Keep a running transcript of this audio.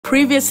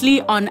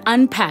Previously on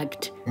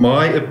Unpacked.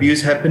 My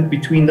abuse happened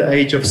between the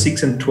age of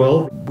 6 and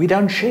 12. We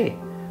don't share.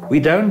 We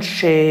don't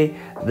share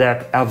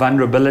that our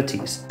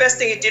vulnerabilities. First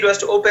thing he did was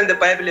to open the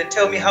Bible and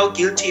tell me how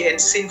guilty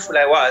and sinful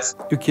I was.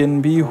 You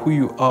can be who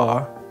you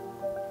are.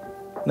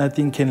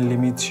 Nothing can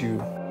limit you.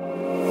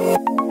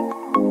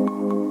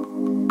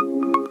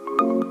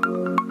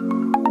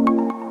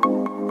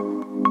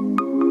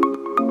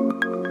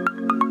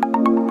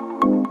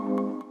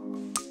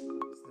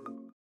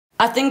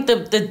 I think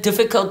the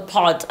difficult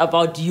part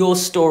about your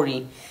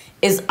story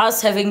is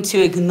us having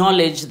to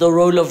acknowledge the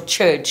role of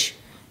church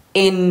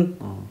in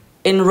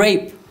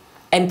rape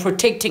and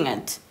protecting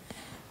it.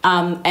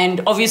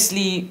 And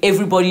obviously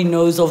everybody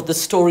knows of the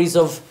stories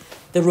of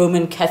the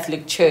Roman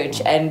Catholic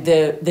Church and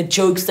the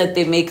jokes that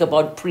they make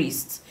about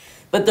priests.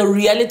 But the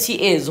reality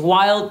is,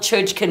 while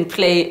church can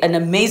play an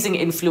amazing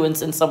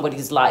influence in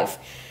somebody's life,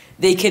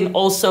 they can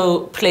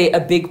also play a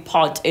big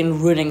part in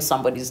ruining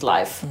somebody's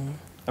life.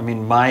 I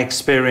mean, my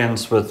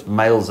experience with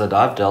males that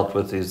I've dealt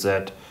with is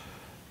that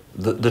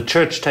the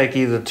church take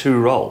either two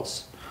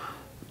roles.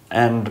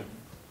 And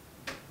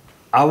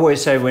I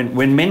always say,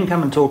 when men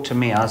come and talk to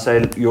me, I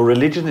say, your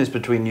religion is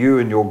between you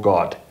and your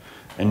God,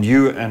 and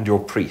you and your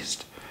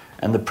priest.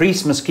 And the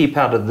priest must keep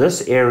out of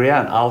this area,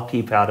 and I'll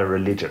keep out of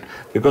religion.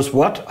 Because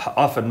what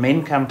often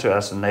men come to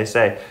us and they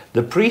say,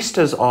 the priest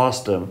has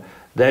asked them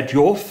that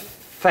your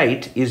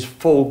fate is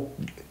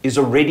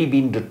already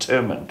been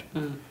determined.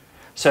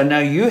 So now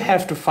you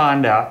have to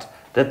find out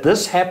that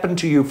this happened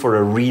to you for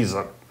a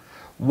reason.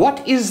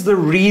 What is the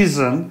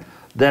reason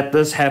that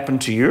this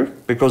happened to you?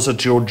 Because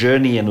it's your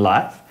journey in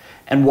life.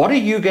 And what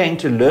are you going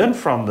to learn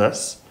from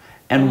this?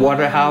 And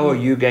how are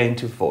you going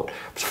to fall?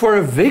 For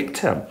a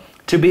victim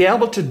to be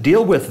able to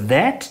deal with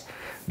that,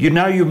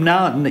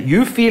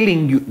 you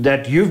feeling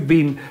that you've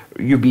been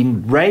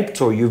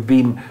raped or you've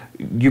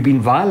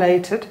been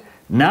violated.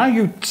 Now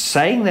you're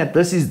saying that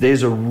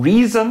there's a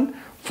reason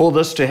for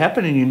this to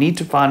happen, and you need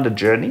to find a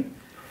journey.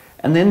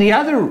 And then the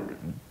other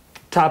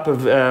type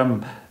of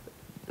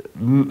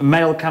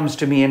male comes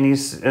to me and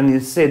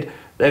they've said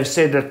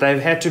that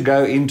they've had to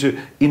go into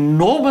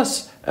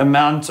enormous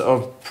amounts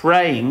of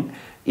praying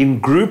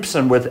in groups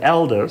and with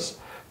elders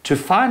to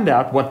find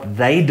out what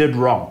they did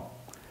wrong.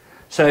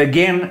 So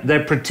again,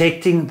 they're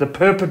protecting the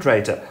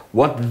perpetrator,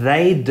 what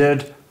they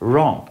did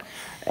wrong.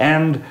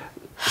 And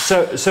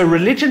so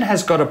religion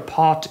has got a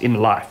part in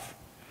life.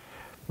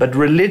 But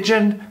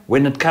religion,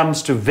 when it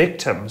comes to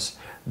victims,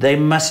 they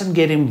mustn't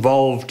get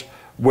involved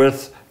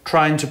with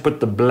trying to put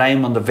the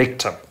blame on the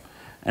victim.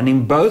 And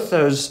in both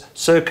those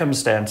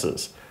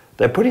circumstances,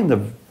 they're putting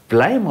the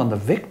blame on the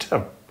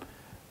victim,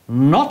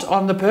 not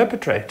on the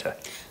perpetrator.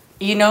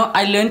 You know,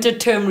 I learned a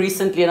term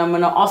recently, and I'm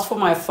going to ask for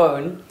my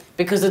phone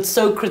because it's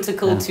so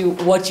critical to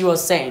what you are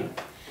saying.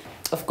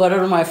 I've got it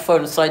on my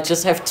phone, so I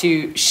just have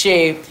to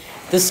share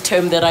this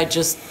term that I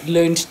just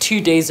learned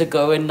 2 days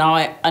ago, and now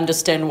I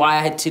understand why I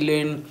had to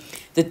learn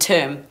the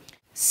term.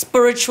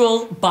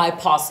 Spiritual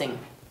bypassing.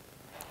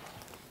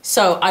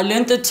 So I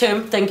learned the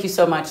term, thank you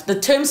so much. The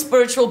term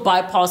spiritual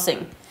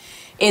bypassing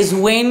is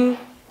when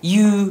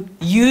you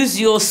use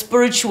your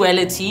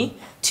spirituality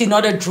to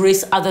not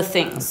address other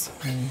things.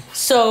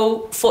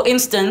 So, for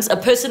instance, a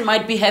person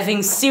might be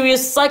having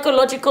serious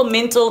psychological,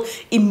 mental,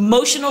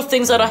 emotional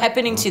things that are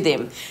happening to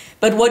them.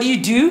 But what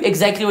do?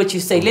 Exactly what you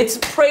say. Let's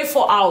pray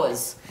for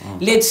hours.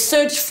 Let's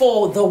search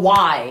for the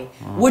why,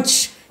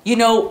 which,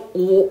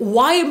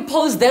 why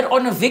impose that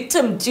on a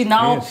victim to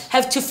now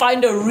have to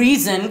find a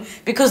reason?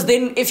 Because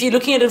then if you're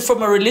looking at it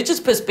from a religious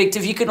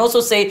perspective, you can also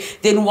say,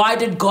 then why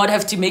did God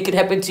have to make it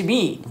happen to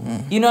me?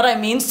 You know what I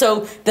mean?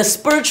 So the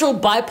spiritual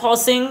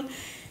bypassing,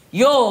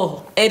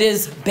 it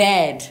is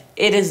bad.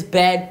 It is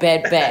bad,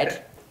 bad,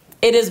 bad.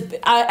 It is,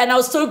 and I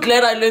was so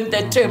glad I learned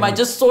that term. I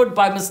just saw it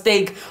by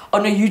mistake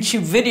on a YouTube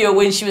video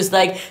when she was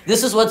like,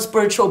 this is what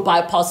spiritual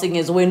bypassing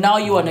is, where now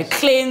you want to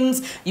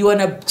cleanse, you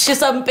want to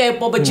chisam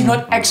people, but you're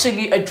not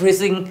actually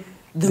addressing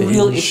the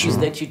real issues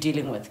that you're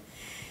dealing with.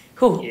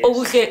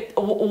 Okuhle,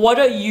 what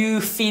are you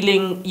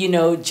feeling,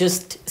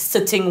 just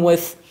sitting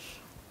with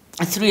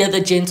 3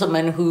 other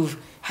gentlemen who've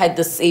had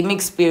the same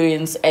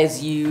experience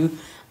as you?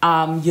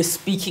 You're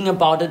speaking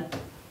about it,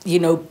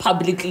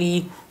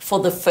 publicly for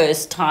the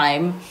first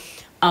time.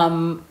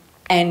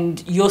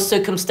 And your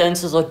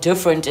circumstances are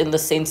different in the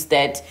sense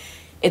that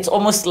it's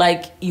almost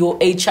like your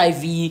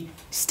HIV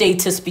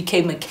status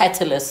became a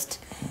catalyst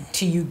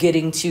to you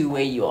getting to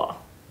where you are.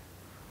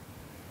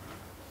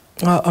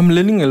 I'm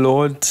learning a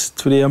lot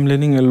today. I'm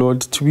learning a lot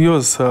to be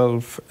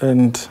yourself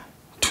and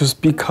to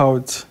speak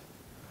out.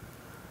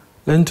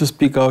 Learn to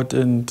speak out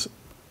and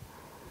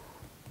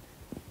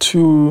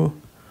to,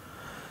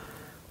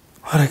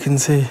 what I can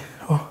say,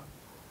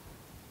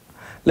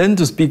 learn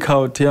to speak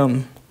out,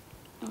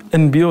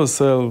 and be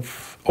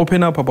yourself.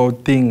 Open up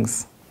about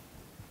things.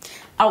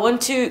 I want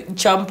to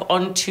jump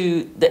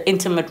onto the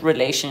intimate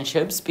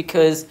relationships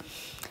because,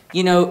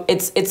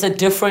 it's a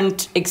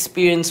different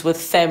experience with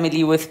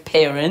family, with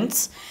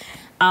parents.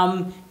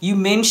 You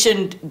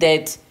mentioned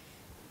that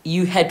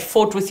you had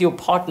fought with your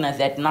partner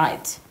that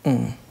night.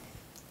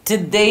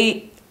 did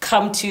they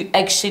come to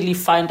actually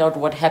find out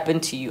what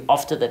happened to you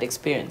after that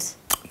experience?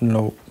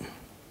 No.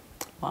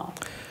 Wow.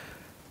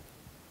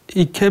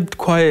 He kept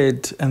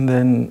quiet and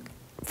then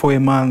for a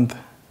month.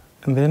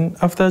 And then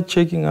after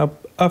checking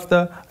up,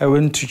 after I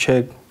went to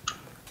check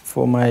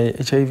for my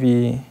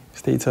HIV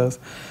status,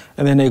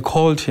 and then I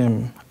called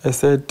him. I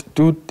said,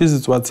 dude, this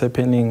is what's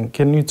happening.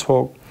 Can you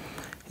talk?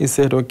 He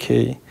said,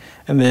 okay.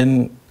 And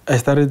then I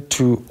started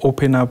to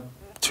open up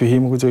to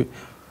him.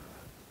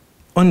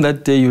 On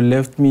that day you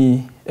left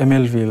me,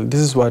 Emelville,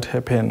 this is what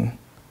happened.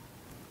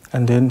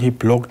 And then he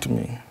blocked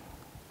me.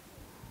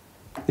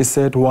 He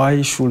said,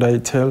 why should I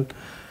tell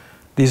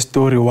this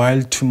story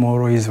while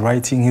tomorrow he's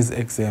writing his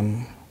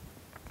exam?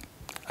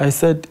 I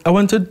said, I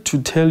wanted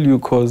to tell you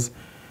because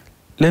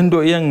Lendo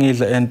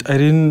Yangila, and I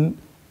didn't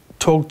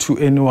talk to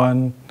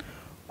anyone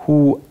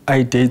who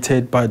I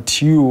dated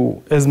but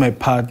you as my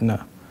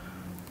partner.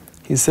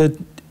 He said,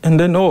 and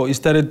then, he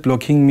started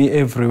blocking me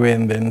everywhere.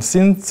 And then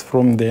since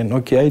from then,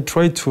 okay, I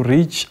tried to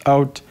reach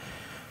out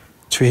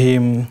to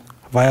him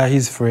via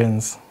his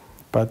friends,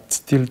 but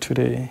still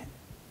today,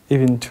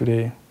 even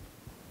today.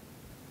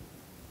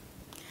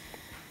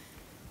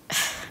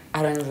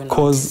 I don't even know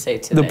what to say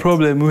to the that.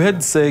 problem, we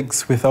had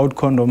sex without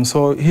condom,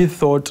 so he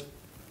thought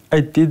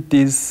I did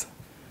this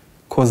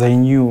because I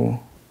knew.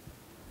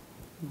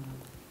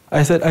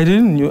 I said, I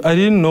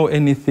didn't know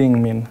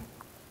anything, man.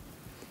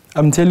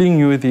 I'm telling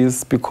you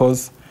this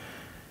because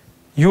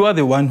you are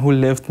the one who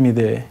left me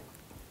there.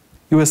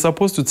 You were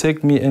supposed to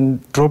take me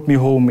and drop me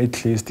home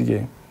at least,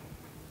 yeah,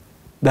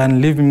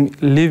 than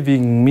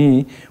leaving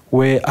me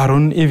where I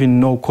don't even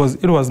know, because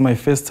it was my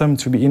first time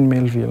to be in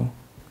Melville.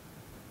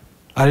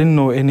 I didn't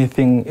know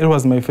anything. It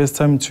was my first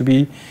time to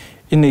be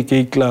in a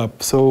gay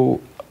club.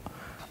 So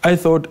I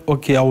thought,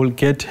 okay, I will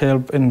get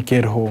help and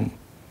get home.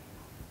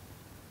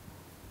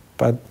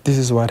 But this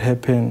is what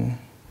happened.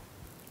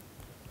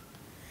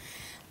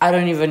 I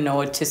don't even know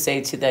what to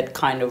say to that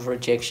kind of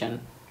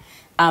rejection.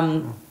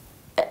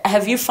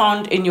 Have you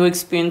found in your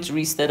experience,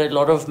 Rees, that a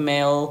lot of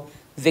male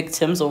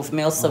victims or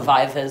male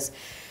survivors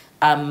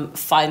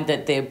find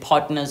that their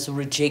partners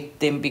reject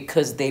them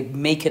because they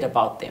make it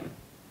about them?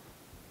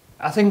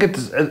 I think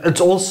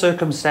it's all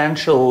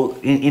circumstantial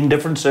in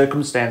different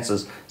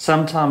circumstances.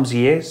 Sometimes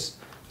yes,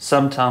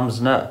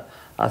 sometimes no.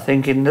 I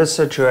think in this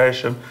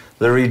situation,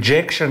 the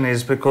rejection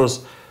is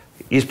because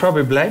he's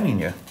probably blaming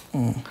you.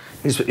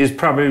 He's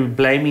probably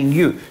blaming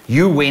you.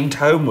 You went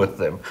home with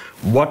them.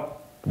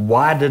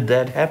 Why did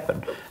that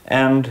happen?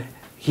 And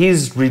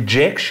his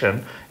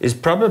rejection is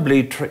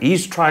probably,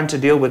 he's trying to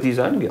deal with his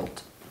own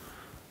guilt.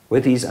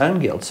 With his own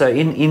guilt. So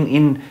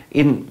in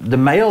the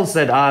males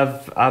that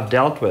I've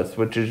dealt with,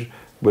 which is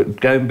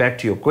going back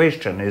to your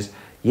question, is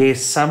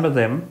yes, some of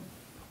them,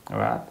 all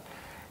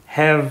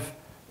right,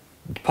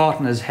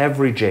 partners have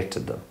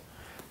rejected them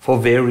for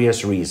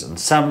various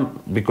reasons.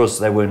 Some because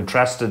they weren't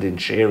trusted in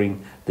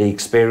sharing the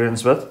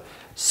experience with.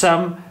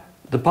 Some,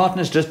 the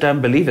partners just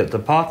don't believe it. The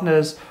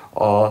partners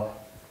are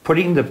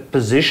putting the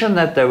position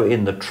that they were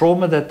in, the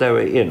trauma that they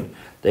were in,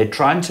 they're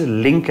trying to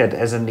link it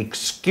as an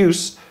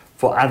excuse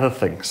for other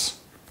things.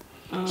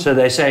 So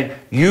they say,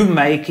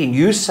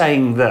 you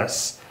saying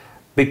this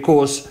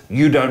because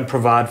you don't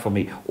provide for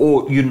me,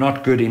 or you're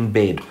not good in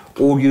bed,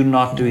 or you're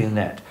not doing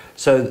that.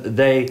 So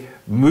they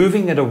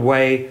moving it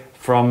away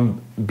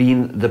from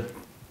being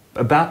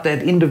about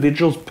that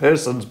individual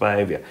person's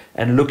behavior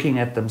and looking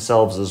at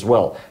themselves as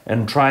well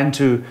and trying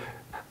to,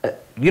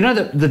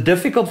 the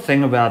difficult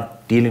thing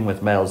about dealing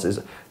with males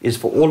is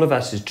for all of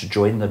us is to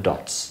join the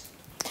dots.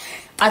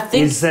 I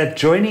think is that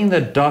joining the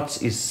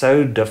dots is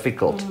so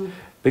difficult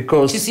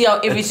because to see how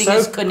everything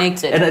is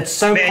connected and it's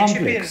so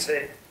complex.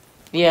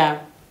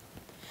 Yeah.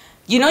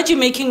 You know what you're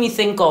making me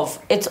think of?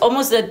 It's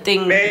almost that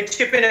thing. May I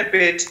chip in a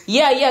bit?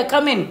 Yeah,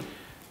 come in.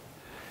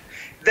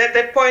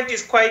 That point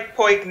is quite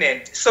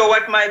poignant. So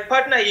what my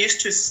partner used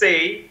to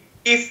say,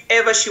 if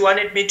ever she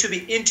wanted me to be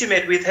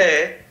intimate with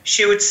her,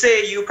 she would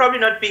say, you're probably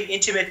not being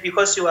intimate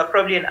because you are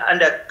probably an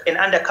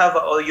undercover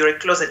or you're a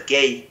closet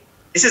gay.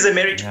 This is a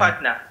marriage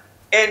partner.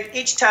 And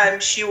each time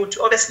she would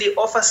obviously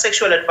offer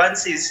sexual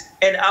advances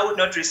and I would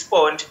not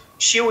respond.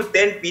 She would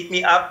then beat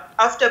me up.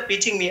 After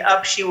beating me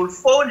up, she would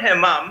phone her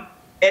mom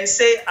and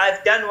say,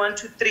 I've done 1,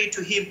 2, 3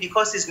 to him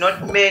because he's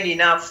not man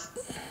enough.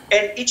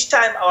 And each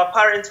time our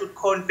parents would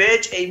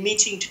converge a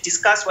meeting to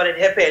discuss what had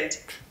happened,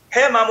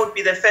 her mom would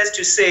be the first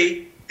to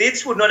say,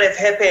 this would not have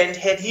happened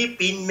had he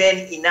been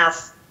man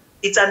enough.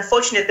 It's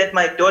unfortunate that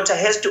my daughter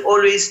has to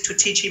always to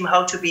teach him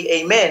how to be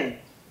a man.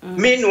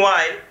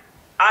 Meanwhile,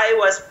 I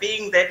was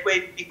being that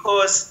way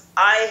because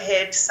I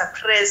had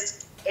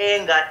suppressed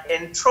anger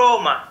and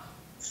trauma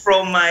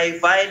from my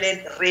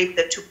violent rape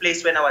that took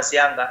place when I was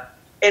younger.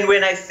 And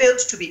when I failed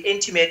to be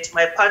intimate,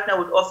 my partner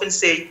would often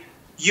say,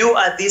 you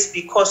are this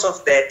because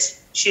of that.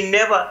 She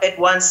never at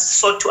once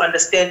sought to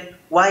understand,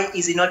 why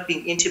is he not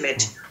being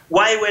intimate?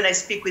 Why when I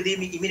speak with him,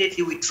 he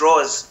immediately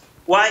withdraws?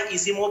 Why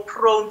is he more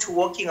prone to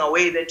walking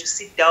away than to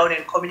sit down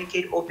and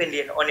communicate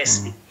openly and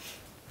honestly?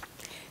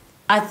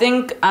 I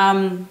think,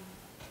 and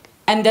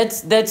And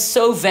that's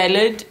so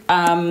valid,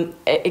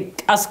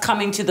 us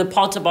coming to the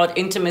part about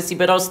intimacy.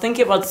 But I was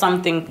thinking about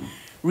something,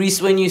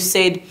 Rees, when you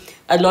said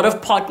a lot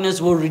of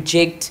partners will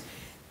reject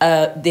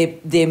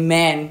their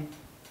man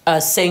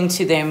saying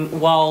to them,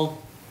 well,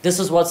 this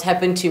is what's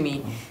happened to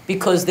me,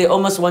 because they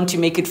almost want to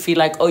make it feel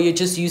like, oh, you're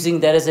just using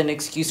that as an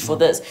excuse for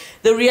this.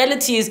 The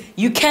reality is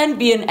you can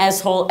be an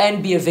asshole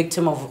and be a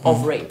victim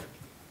of rape.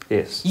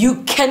 Yes.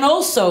 You can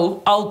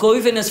also, I'll go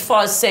even as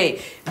far as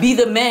say, be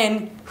the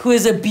man who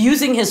is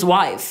abusing his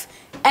wife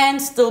and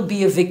still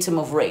be a victim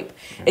of rape.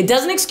 It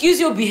doesn't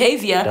excuse your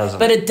behavior,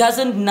 but it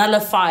doesn't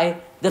nullify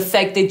the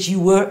fact that you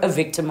were a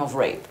victim of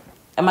rape.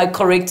 Am I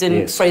correct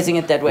in phrasing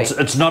it that way?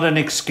 It's not an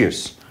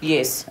excuse.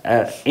 Yes.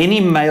 Any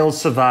male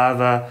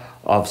survivor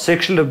of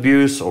sexual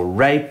abuse or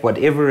rape,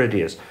 whatever it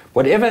is,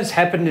 whatever has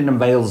happened in a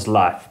male's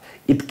life,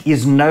 it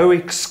is no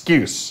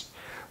excuse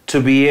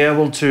to be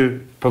able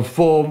to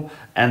perform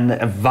and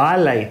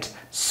violate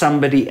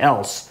somebody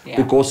else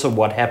because of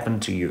what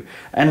happened to you.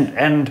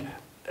 And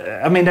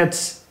I mean,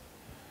 it's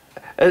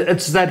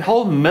that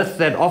whole myth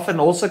that often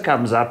also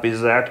comes up,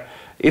 is that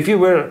if you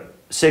were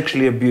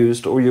sexually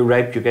abused or you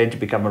raped, you're going to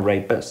become a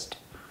rapist.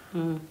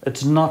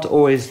 It's not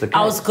always the case.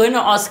 I was going to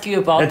ask you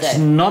about that. It's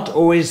not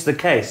always the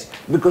case,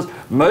 because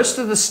most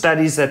of the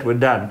studies that were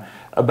done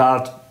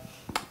about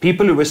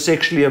people who were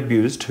sexually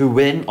abused who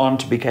went on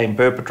to become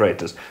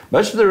perpetrators,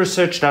 most of the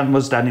research done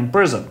was done in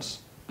prisons.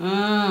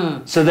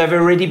 So they've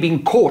already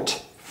been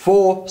caught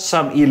for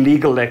some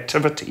illegal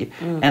activity,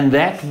 and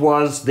that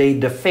was their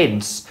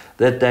defense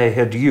that they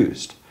had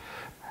used.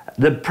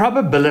 The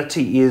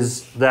probability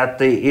is that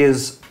there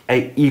is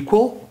an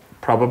equal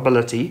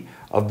probability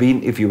of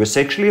being, if you were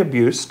sexually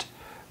abused,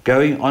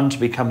 going on to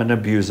become an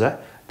abuser,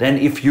 than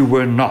if you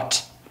were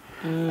not.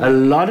 A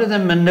lot of the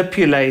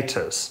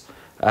manipulators,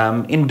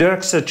 in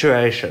Dirk's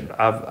situation,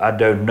 I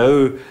don't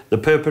know the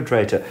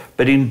perpetrator,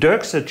 but in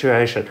Dirk's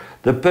situation,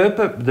 the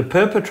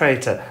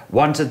perpetrator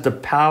wanted the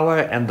power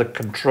and the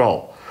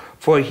control.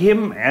 For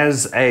him,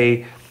 as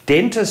a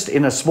dentist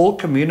in a small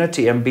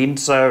community and being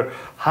so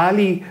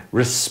highly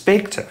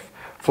respected,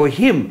 for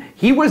him,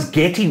 he was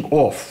getting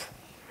off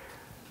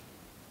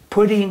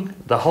putting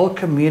the whole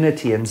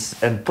community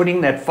and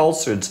putting that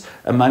falsehoods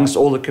amongst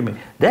all the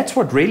community. That's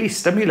what really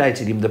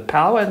stimulated him, the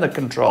power and the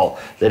control,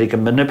 that he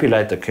can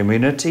manipulate the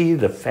community,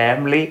 the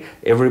family,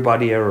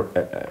 everybody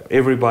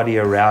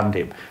around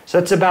him. So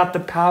it's about the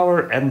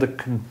power and the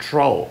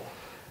control.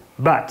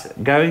 But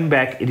going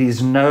back,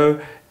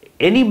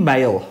 any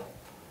male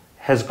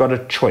has got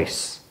a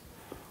choice.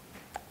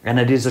 And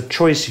it is a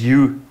choice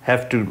you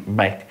have to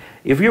make.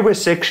 If you were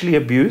sexually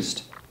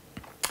abused,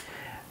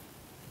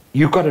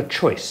 you've got a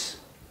choice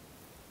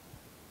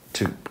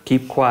to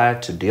keep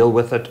quiet, to deal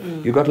with it.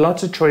 You've got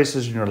lots of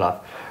choices in your life.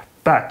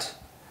 But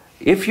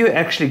if you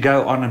actually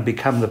go on and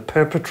become the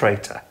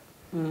perpetrator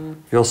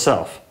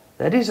yourself,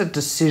 that is a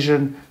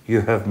decision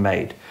you have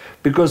made.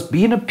 Because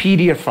being a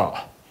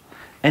paedophile,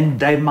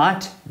 and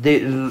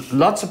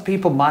lots of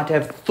people might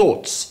have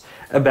thoughts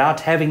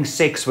about having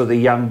sex with a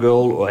young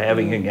girl or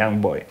having a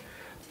young boy.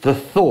 The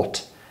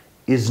thought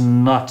is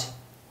not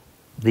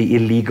the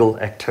illegal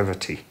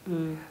activity.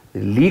 The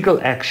legal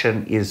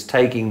action is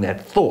taking that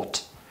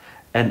thought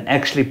and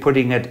actually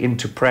putting it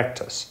into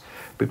practice.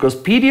 Because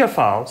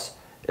pedophiles,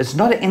 it's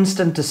not an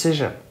instant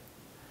decision.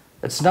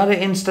 It's not an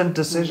instant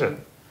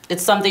decision.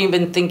 It's something you've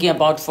been thinking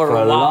about for a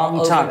while.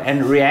 long time,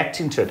 and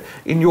reacting to it.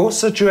 In your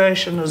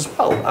situation as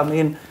well, I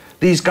mean,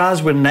 these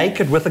guys were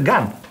naked with a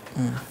gun.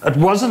 It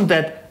wasn't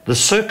that the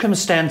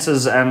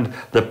circumstances and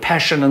the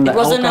passion and the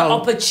alcohol... It wasn't an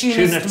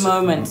opportunist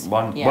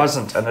moment.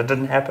 Wasn't, and it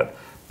didn't happen.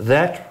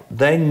 That,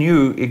 they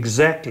knew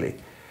exactly.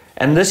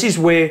 And this is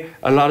where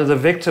a lot of the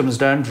victims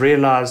don't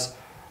realize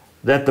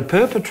that the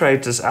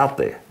perpetrators out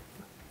there,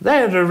 they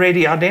had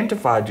already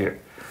identified you.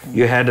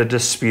 You had a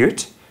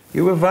dispute,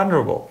 you were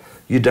vulnerable.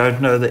 You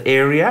don't know the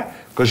area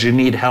because you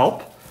need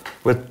help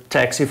with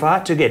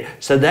Taxify to get.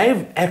 So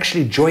they've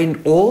actually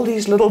joined all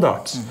these little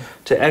dots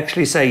to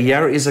actually say,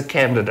 here is a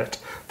candidate.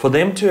 For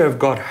them to have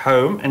got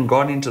home and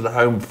gone into the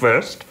home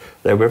first,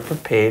 they were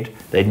prepared,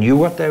 they knew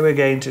what they were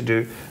going to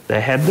do,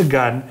 they had the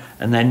gun,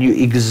 and they knew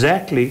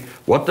exactly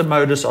what the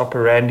modus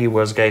operandi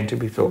was going to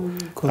be for.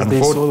 Because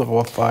they saw the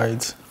raw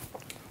fights.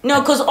 No,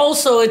 because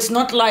also it's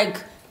not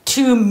like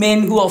two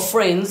men who are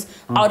friends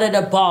out at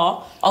a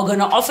bar are going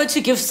to offer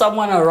to give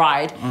someone a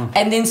ride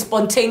and then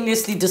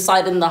spontaneously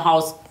decide in the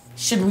house,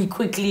 should we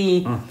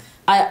quickly...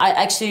 I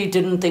actually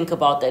didn't think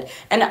about that.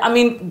 And I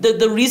mean,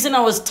 the reason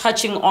I was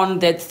touching on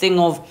that thing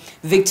of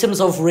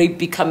victims of rape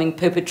becoming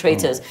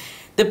perpetrators,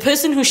 the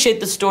person who shared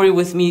the story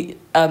with me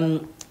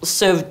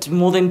served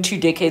more than 2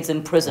 decades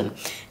in prison.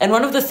 And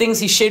one of the things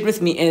he shared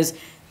with me is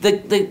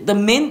the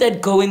men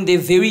that go in there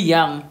very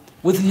young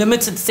with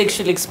limited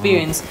sexual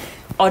experience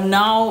are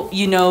now,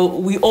 you know,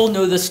 we all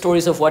know the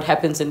stories of what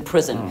happens in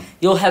prison.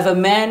 You'll have a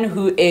man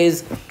who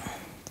is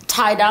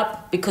tied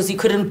up because he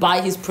couldn't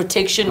buy his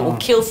protection or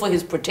kill for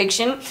his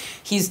protection.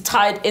 He's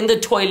tied in the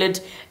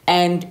toilet,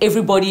 and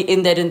everybody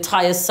in that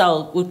entire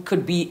cell,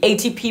 could be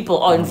 80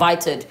 people, are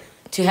invited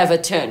to have a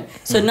turn.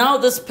 So now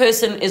this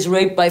person is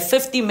raped by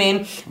 50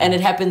 men and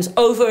it happens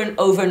over and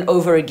over and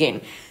over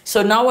again.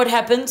 So now what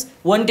happens?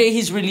 One day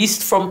he's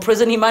released from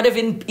prison. He might have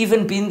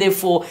even been there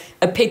for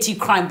a petty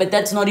crime, but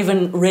that's not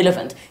even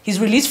relevant. He's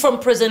released from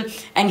prison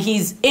and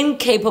he's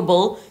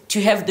incapable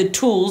to have the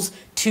tools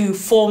to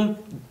form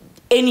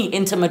any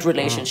intimate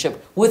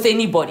relationship with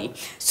anybody.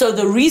 So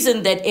the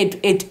reason that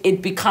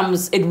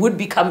it would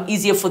become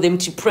easier for them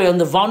to prey on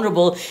the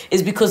vulnerable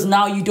is because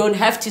now you don't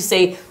have to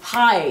say,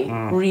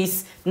 hi,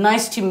 Rees,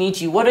 nice to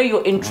meet you. What are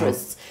your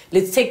interests?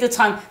 Let's take the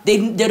time.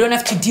 They don't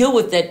have to deal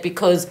with that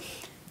because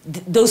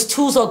those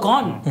tools are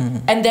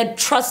gone. And that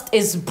trust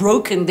is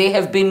broken. They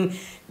have been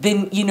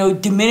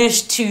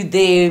diminished to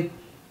their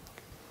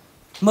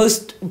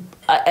most,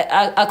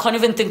 I can't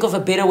even think of a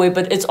better way,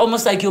 but it's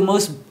almost like your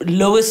most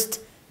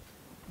lowest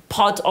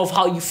part of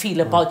how you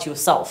feel about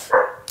yourself.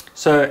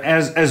 So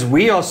as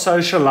we are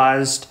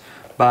socialized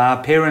by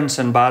our parents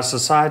and by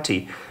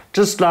society,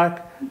 just like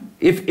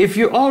if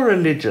you are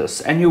religious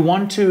and you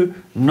want to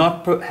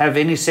not have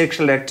any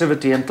sexual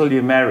activity until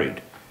you're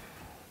married,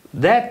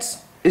 that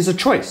is a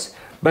choice.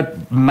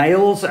 But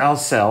males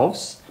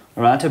ourselves,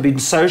 right, have been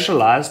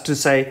socialized to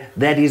say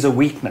that is a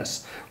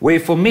weakness. Where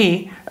for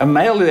me, a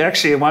male who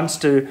actually wants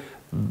to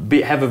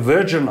be a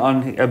virgin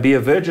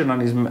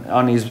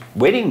on his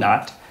wedding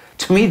night,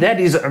 to me, that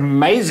is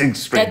amazing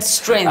strength. That's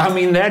strength. I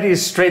mean, that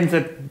is strength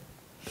that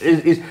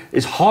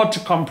is hard to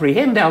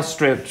comprehend how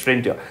strength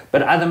you are.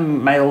 But other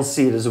males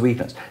see it as a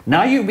weakness.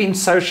 Now you've been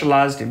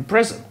socialized in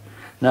prison.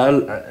 Now,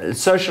 Now,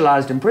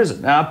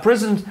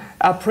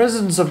 our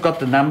prisons have got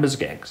the numbers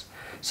gangs.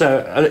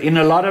 So in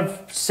a lot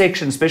of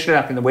sections, especially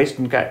up in the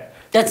Western Cape.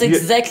 That's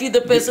exactly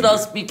the person I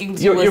was speaking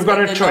to. You've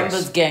got a the choice.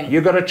 numbers gang.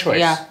 You've got a choice.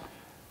 Yeah.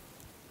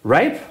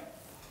 Rape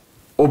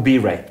or be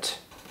raped.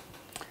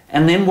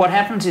 And then what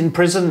happens in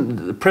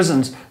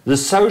prisons, the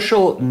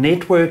social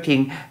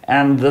networking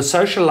and the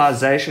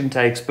socialization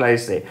takes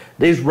place there.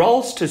 There's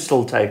roles to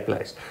still take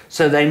place.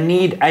 So they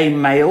need a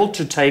male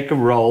to take a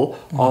role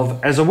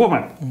of as a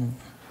woman.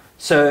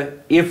 So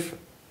if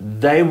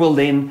they will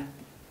then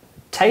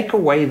take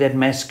away that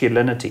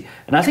masculinity.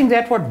 And I think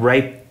that's what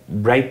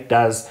rape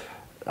does.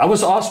 I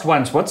was asked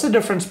once, what's the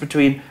difference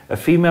between a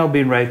female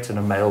being raped and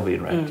a male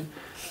being raped?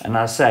 And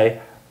I say,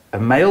 a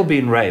male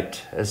being raped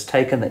has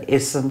taken the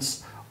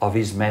essence of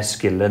his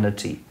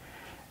masculinity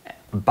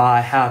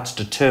by how it's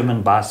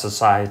determined by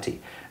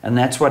society. And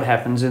that's what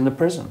happens in the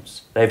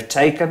prisons. They've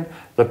taken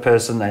the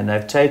person and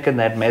they've taken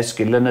that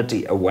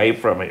masculinity away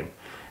from him.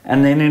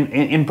 And then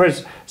in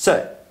prison,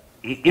 so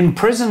in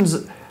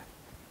prisons,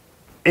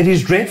 it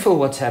is dreadful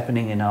what's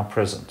happening in our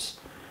prisons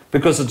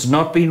because it's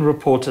not been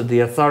reported.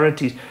 The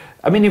authorities,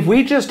 I mean, if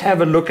we just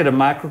have a look at a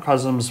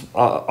microcosms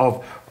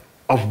of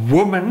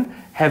women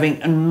having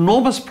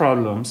enormous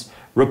problems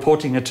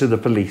reporting it to the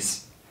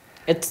police.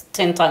 It's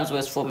 10 times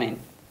worse for men.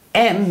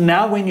 And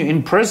now when you're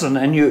in prison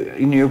and you're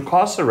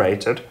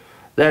incarcerated,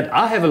 that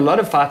I have a lot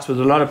of fights with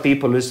a lot of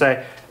people who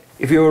say,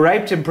 if you were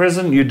raped in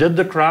prison, you did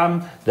the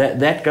crime,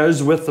 that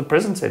goes with the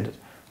prison sentence.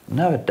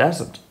 No, it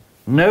doesn't.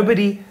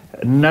 Nobody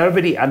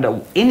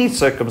under any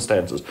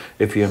circumstances,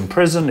 if you're in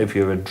prison, if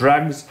you were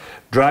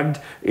drugged,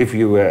 if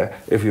you were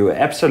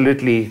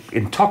absolutely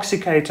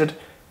intoxicated,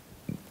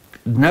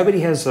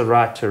 nobody has the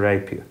right to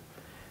rape you.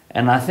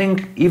 And I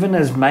think even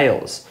as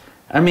males,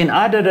 I mean,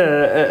 I did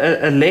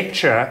a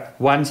lecture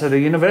once at a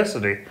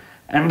university,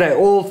 and they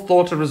all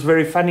thought it was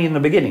very funny in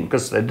the beginning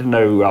because they didn't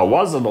know who I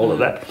was and all of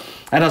that.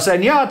 And I was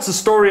saying, yeah, it's a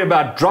story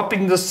about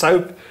dropping the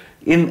soap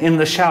in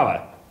the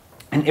shower.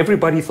 And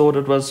everybody thought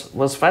it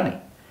was funny.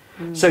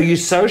 So you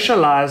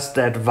socialize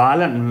that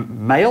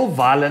male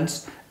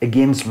violence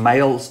against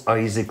males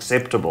is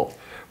acceptable.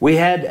 We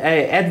had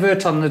an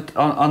advert on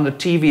the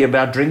TV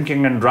about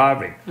drinking and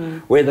driving,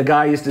 where the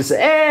guy used to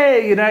say,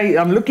 hey,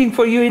 I'm looking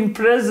for you in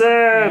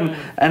prison.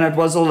 And it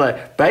was all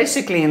that.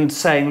 Basically in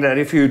saying that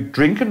if you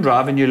drink and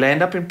drive and you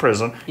land up in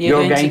prison,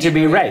 you're going to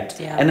be raped.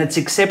 Yeah. And it's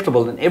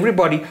acceptable. And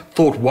everybody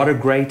thought, what a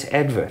great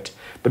advert.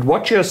 But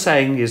what you're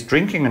saying is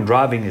drinking and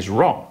driving is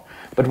wrong.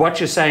 But what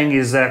you're saying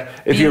is that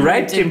if you're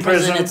raped in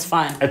prison, it's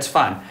fine. It's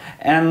fine.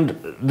 And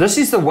this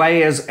is the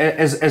way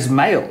as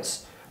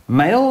males.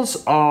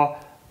 Males are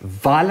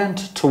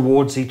violent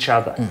towards each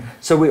other.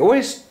 So we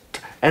always,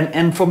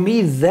 and for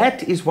me,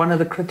 that is one of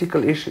the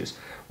critical issues.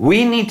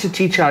 We need to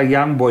teach our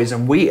young boys,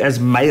 and we as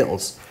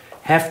males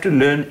have to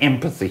learn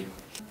empathy.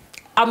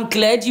 I'm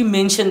glad you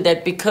mentioned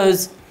that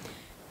because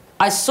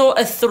I saw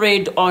a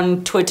thread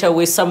on Twitter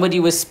where somebody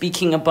was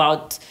speaking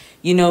about,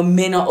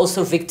 men are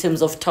also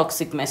victims of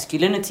toxic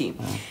masculinity.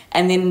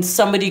 And then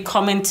somebody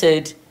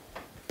commented,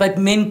 but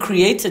men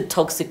created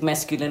toxic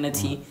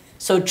masculinity.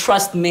 So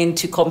trust men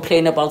to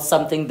complain about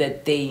something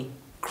that they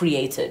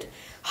created.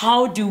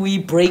 How do we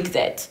break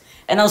that?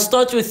 And I'll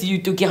start with you,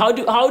 Toki.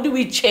 How do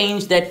we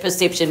change that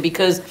perception?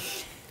 Because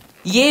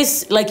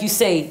yes, like you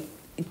say,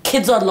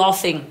 kids are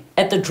laughing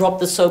at the drop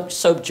the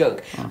soap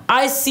joke.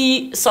 I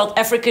see South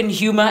African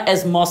humor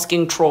as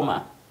masking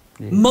trauma.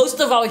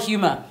 Most of our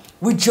humor,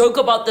 we joke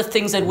about the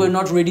things that we're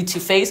not ready to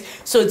face.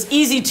 So it's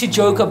easy to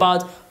joke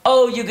about,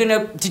 oh,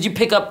 did you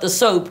pick up the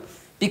soap?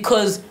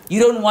 Because you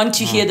don't want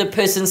to hear the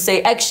person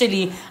say,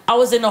 actually, I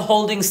was in a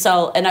holding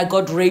cell and I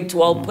got raped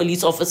while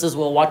police officers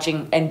were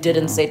watching and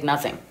didn't say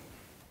nothing.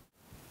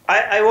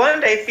 I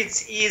wonder if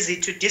it's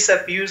easy to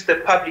disabuse the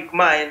public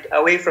mind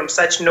away from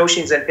such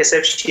notions and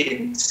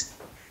perceptions.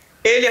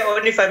 Earlier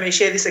on, if I may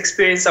share this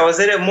experience, I was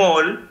at a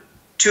mall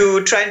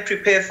to try and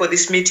prepare for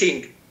this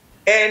meeting.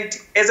 And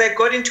as I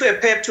got into a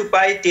pub to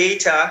buy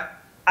data,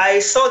 I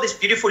saw this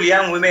beautiful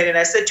young woman and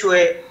I said to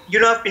her, you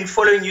know, I've been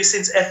following you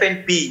since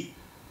FNB.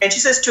 And she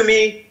says to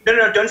me,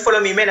 no, don't follow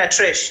me, men are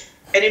trash.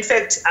 And in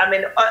fact,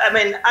 I'm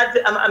an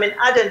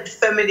ardent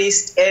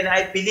feminist, and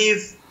I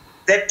believe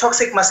that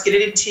toxic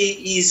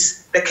masculinity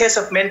is the curse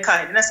of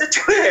mankind. And I said to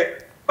her,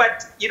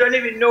 but you don't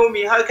even know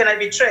me, how can I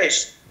be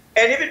trash?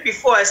 And even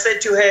before I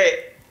said to her,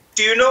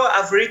 do you know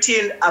I've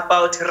written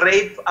about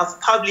rape, I've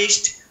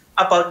published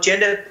about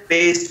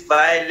gender-based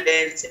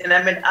violence, and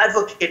I'm an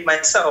advocate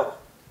myself.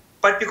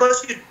 But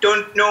because you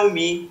don't know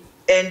me,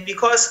 and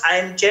because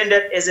I'm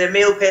gendered as a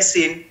male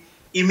person,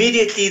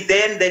 immediately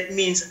then that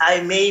means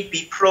I may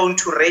be prone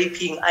to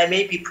raping, I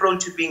may be prone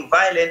to being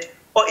violent,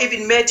 or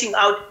even meting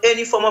out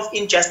any form of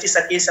injustice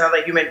against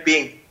another human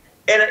being.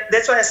 And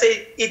that's why I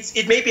say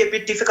it may be a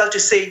bit difficult to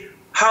say,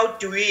 how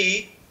do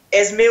we,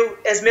 as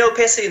male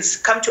persons,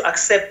 come to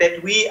accept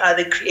that we are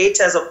the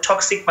creators of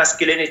toxic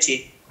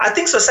masculinity? I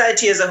think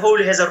society as a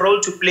whole has a role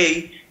to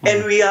play,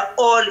 and we are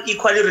all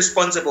equally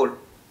responsible.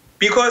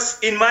 Because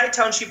in my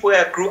township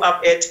where I grew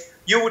up at,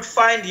 you would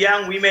find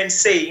young women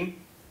saying,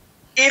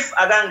 if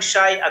agang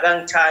shy,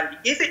 agang tandi,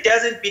 if it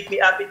doesn't beat me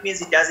up, it means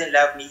he doesn't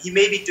love me. He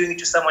may be doing it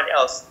to someone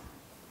else.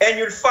 And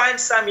you'll find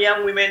some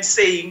young women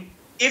saying,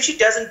 if she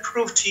doesn't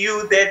prove to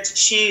you that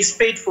she is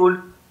faithful,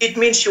 it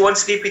means she won't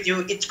sleep with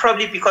you. It's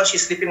probably because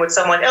she's sleeping with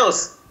someone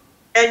else.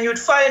 And you'd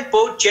find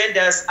both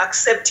genders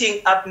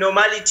accepting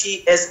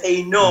abnormality as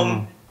a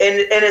norm and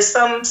as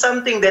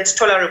something that's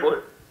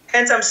tolerable.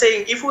 Hence, I'm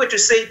saying if we were to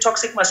say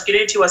toxic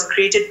masculinity was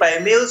created by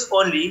males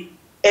only,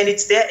 and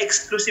it's their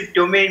exclusive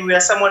domain, we are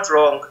somewhat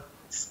wrong.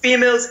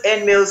 Females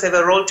and males have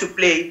a role to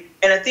play,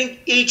 and I think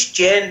each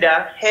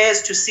gender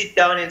has to sit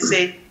down and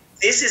say,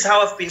 this is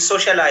how I've been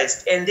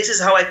socialized, and this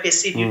is how I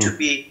perceive you to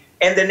be.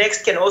 And the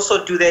next can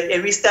also do that,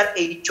 and we start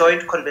a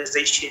joint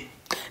conversation.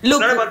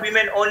 Look, it's not about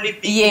women only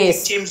being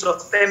victims of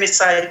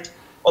femicide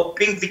or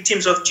being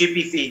victims of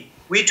GBV.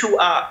 We too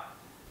are.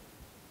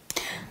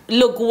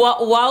 Look,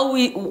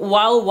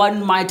 while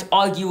one might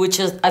argue, which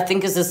is I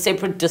think is a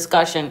separate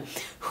discussion,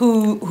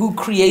 who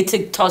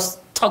created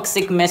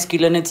toxic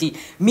masculinity,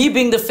 me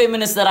being the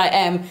feminist that I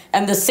am,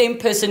 and the same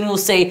person who will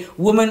say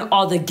women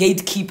are the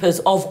gatekeepers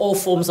of all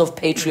forms of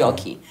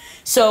patriarchy.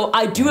 So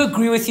I do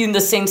agree with you in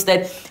the sense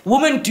that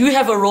women do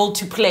have a role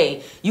to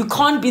play. You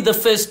can't be the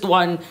first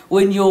one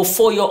when your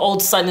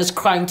 4-year-old son is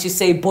crying to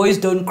say, boys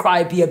don't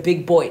cry, be a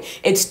big boy.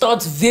 It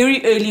starts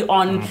very early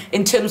on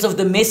in terms of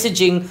the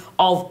messaging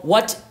of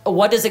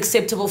what is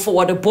acceptable for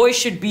what a boy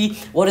should be,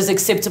 what is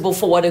acceptable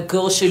for what a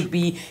girl should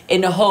be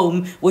in a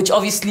home, which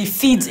obviously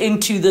feeds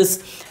into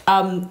this.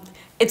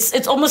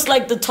 It's almost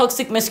like the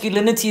toxic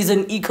masculinity is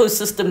an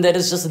ecosystem that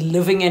is just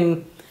living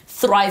and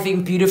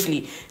thriving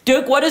beautifully.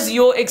 Dirk, what has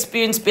your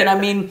experience been? I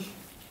mean,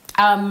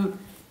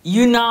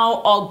 you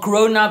now are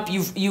grown up.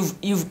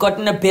 You've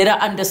gotten a better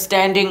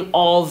understanding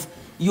of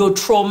your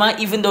trauma,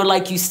 even though,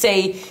 like you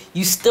say,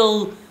 you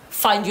still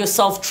find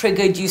yourself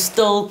triggered. You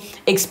still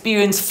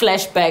experience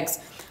flashbacks.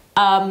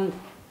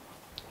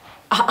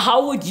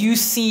 How would you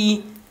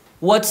see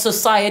what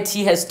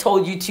society has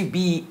told you to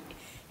be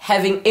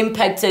having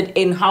impacted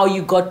in how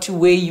you got to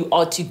where you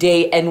are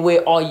today, and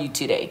where are you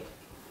today?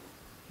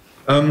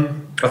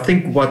 I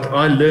think what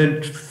I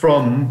learned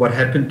from what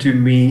happened to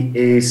me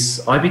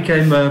is I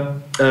became a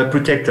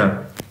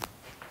protector.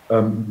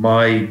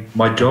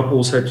 My job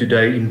also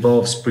today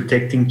involves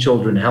protecting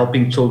children,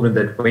 helping children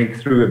that went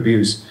through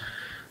abuse.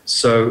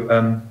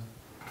 So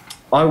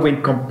I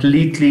went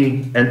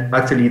completely and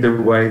utterly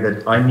the way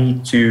that I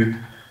need to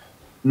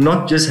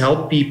not just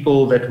help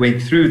people that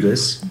went through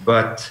this,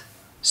 but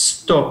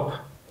stop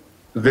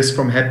this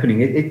from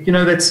happening. You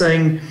know that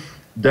saying,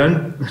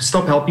 don't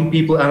stop helping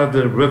people out of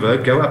the river,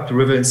 go up the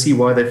river and see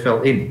why they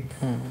fell in.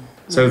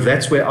 So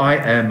that's where I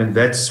am, and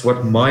that's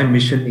what my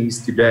mission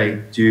is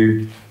today,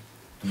 to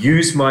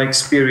use my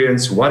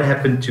experience, what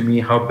happened to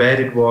me, how bad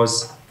it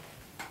was,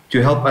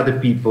 to help other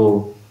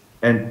people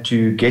and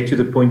to get to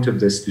the point of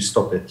this, to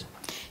stop it.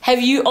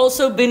 Have you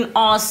also been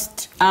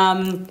asked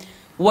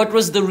what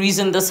was the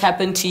reason this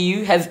happened to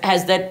you?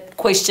 Has that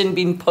question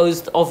been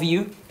posed of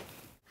you?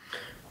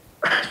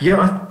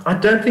 Yeah, I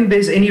don't think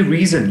there's any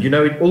reason. You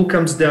know, it all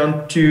comes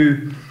down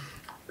to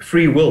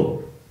free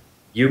will.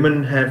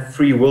 Humans have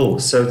free will.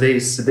 So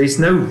there's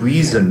no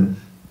reason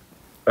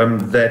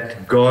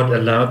that God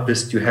allowed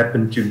this to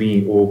happen to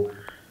me. Or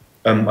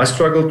I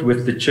struggled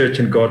with the church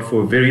and God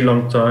for a very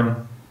long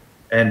time.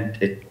 And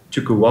it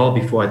took a while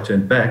before I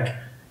turned back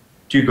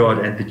to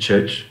God and the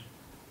church.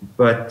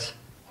 But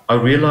I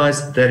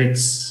realized that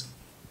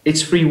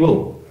it's free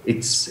will.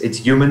 It's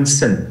human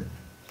sin.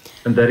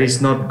 And that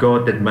is not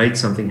God that made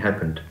something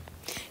happen.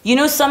 You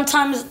know,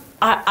 sometimes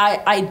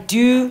I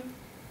do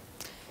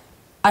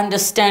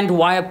understand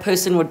why a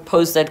person would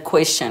pose that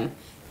question.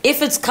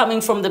 If it's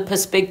coming from the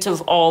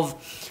perspective of,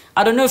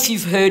 I don't know if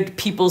you've heard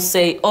people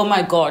say, oh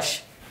my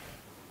gosh,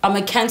 I'm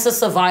a cancer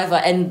survivor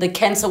and the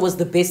cancer was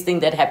the best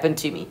thing that happened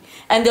to me.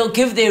 And they'll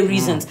give their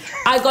reasons.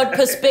 I got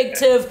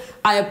perspective.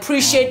 I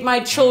appreciate my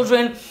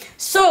children.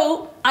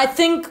 So I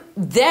think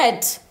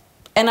that,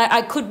 and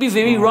I could be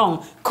very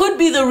wrong, could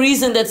be the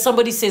reason that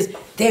somebody says,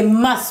 there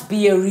must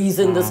be a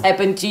reason this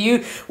happened to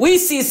you. We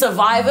see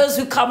survivors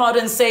who come out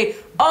and say,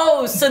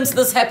 oh, since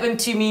this happened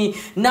to me,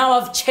 now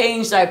I've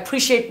changed. I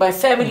appreciate my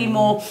family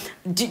more.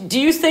 Do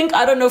you think,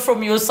 I don't know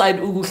from your side,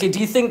 Okuhle, do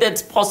you think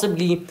that's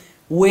possibly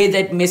where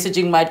that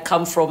messaging might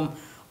come from,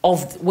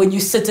 of when you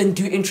sit and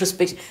do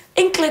introspection?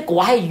 Think like,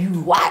 why you?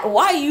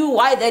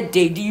 Why that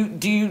day?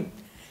 Do you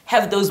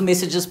have those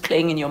messages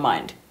playing in your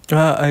mind?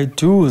 I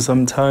do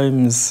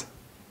sometimes.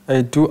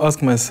 I do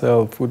ask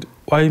myself,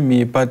 why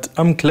me? But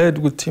I'm glad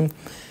with him.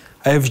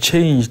 I have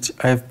changed.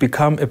 I have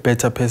become a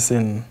better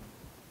person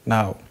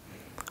now.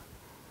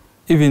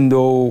 Even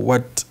though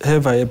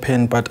whatever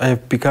happened, but I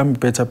have become a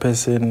better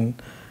person.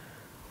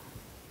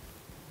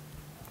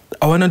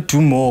 I want to do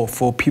more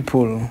for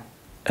people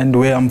and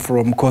where I'm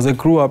from, because I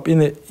grew up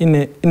in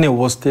a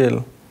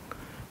hostel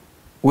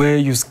where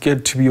you're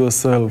scared to be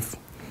yourself,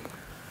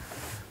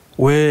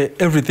 where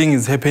everything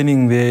is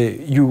happening there,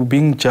 you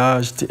being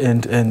judged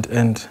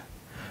and.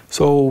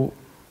 So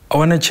I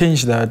want to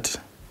change that.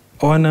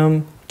 I want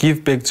to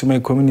give back to my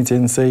community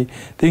and say,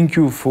 thank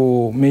you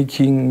for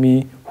making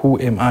me who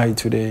am I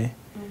today.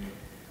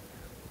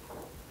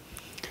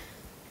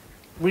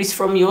 Rees,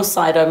 from your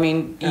side, I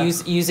mean,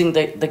 using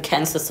the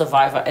cancer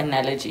survivor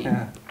analogy.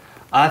 Yeah.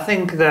 I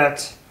think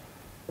that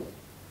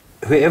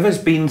whoever's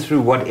been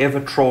through whatever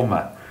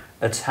trauma,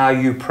 it's how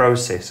you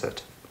process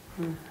it.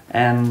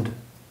 And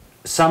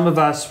some of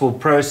us will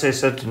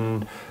process it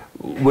and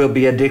we'll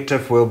be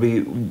addictive,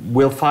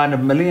 we'll find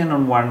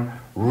 1,000,001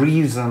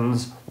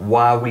 reasons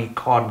why we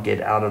can't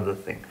get out of the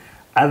thing.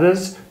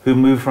 Others who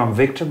move from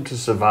victim to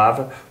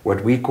survivor,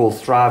 what we call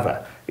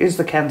thriver, is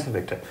the cancer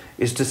victim,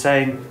 is to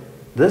saying,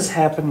 this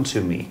happened to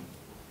me.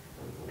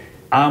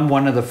 I'm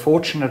one of the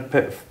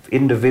fortunate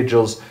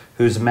individuals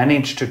who's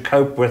managed to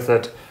cope with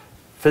it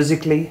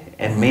physically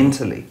and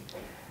mentally.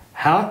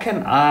 How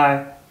can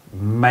I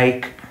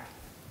make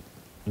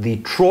the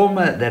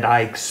trauma that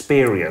I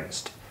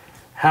experienced,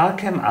 how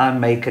can I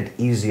make it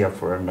easier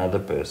for another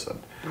person?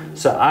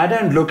 So I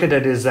don't look at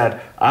it as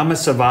that I'm a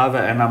survivor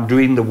and I'm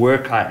doing the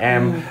work I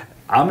am.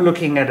 I'm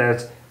looking at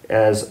it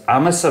as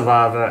I'm a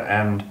survivor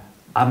and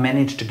I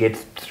managed to get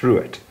through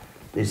it.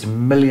 There's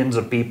millions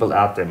of people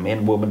out there,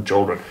 men, women,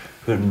 children,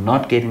 who are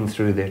not getting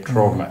through their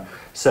trauma.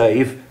 So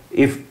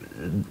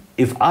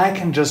if I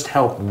can just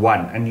help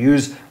one and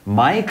use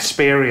my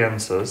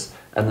experiences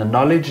and the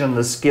knowledge and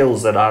the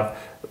skills that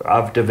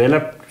I've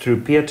developed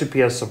through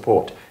peer-to-peer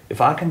support,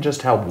 if I can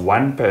just help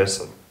one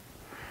person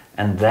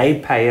and they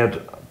pay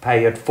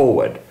it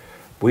forward,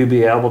 we'll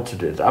be able to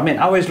do it. I mean,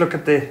 I always look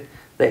at the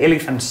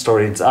elephant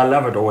stories. I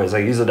love it always. I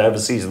use it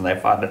overseas and they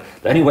find it.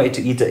 The only way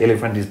to eat an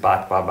elephant is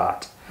bite by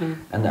bite.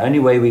 And the only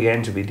way we're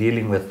going to be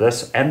dealing with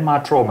this and my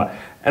trauma.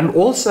 And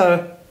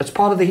also, it's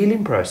part of the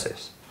healing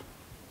process.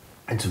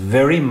 It's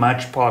very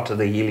much part of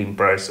the healing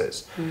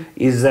process.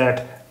 Is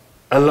that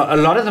a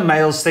lot of the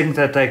males think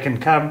that they can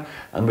come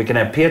and we can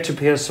have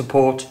peer-to-peer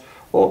support,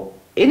 or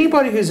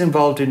anybody who's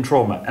involved in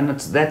trauma, and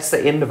that's the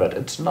end of it.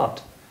 It's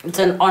not. It's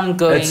an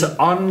ongoing. It's an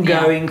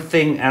ongoing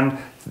thing, and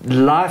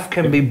life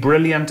can be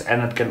brilliant,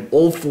 and it can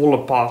all fall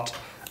apart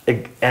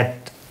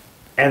at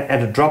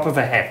a drop of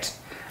a hat,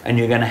 and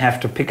you're going to have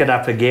to pick it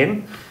up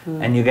again,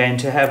 and you're going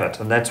to have it,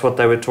 and that's what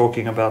they were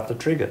talking about, the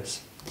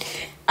triggers.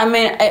 I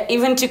mean,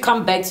 even to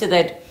come back to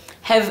that,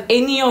 have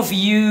any of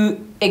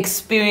you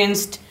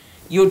experienced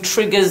your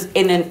triggers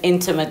in an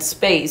intimate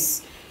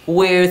space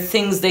where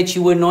things that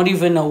you were not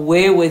even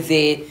aware were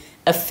there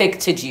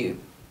affected you?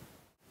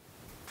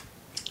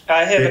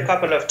 I have a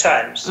couple of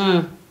times.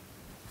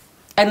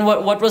 And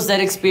what was that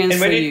experience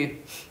for you?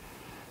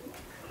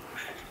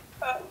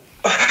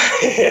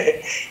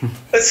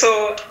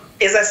 So,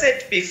 as I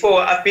said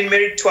before, I've been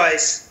married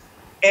twice.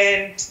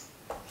 And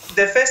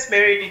the first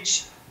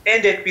marriage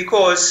ended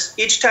because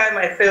each time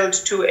I failed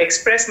to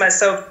express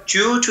myself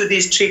due to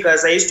these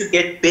triggers, I used to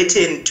get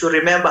beaten to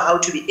remember how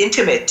to be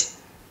intimate,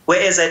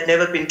 whereas I'd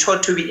never been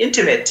taught to be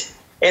intimate.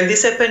 And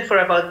this happened for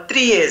about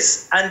 3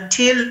 years,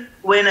 until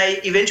when I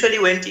eventually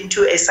went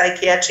into a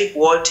psychiatric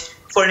ward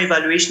for an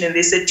evaluation, and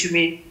they said to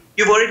me,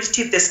 you've already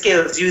tipped the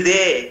scales, you're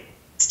there.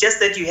 It's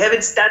just that you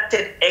haven't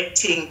started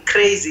acting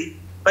crazy,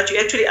 but you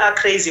actually are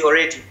crazy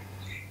already.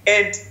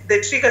 And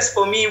the triggers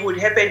for me would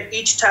happen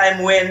each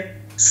time when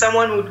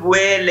someone would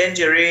wear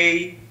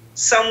lingerie,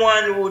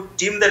 someone would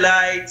dim the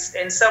lights,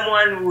 and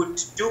someone would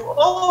do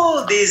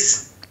all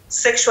these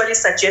sexually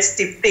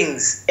suggestive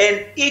things.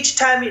 And each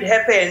time it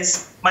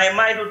happens, my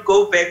mind would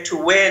go back to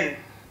when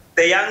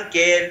the young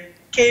girl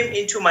came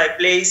into my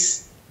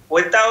place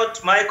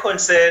without my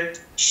consent.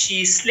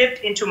 She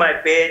slipped into my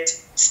bed,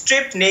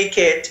 stripped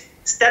naked,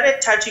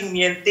 started touching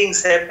me and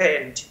things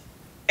happened.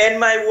 And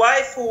my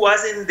wife, who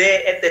wasn't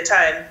there at the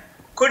time,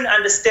 couldn't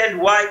understand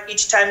why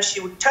each time she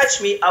would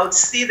touch me, I would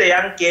see the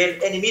young girl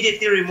and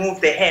immediately remove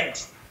the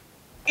hand.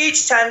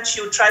 Each time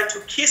she would try to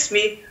kiss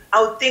me,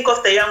 I would think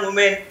of the young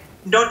woman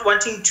not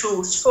wanting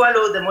to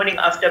swallow the morning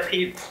after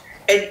pill.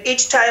 And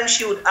each time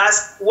she would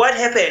ask, what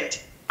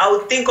happened? I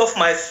would think of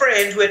my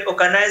friend who had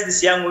organized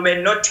this young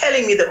woman not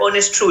telling me the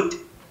honest truth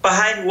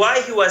behind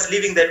why he was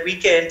leaving that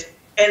weekend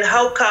and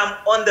how come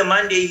on the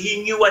Monday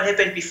he knew what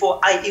happened before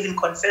I even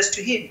confessed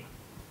to him.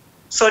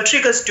 So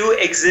triggers do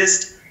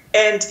exist,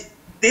 and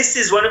this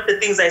is one of the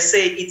things I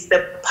say, it's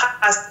the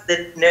past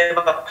that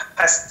never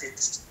passed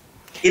it.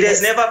 It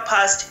has never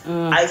passed.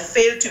 I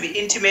failed to be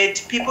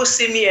intimate. People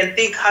see me and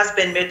think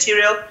husband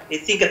material. They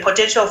think a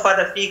potential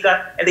father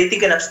figure, and they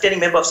think an upstanding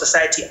member of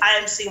society. I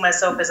am seeing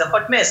myself as a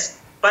hot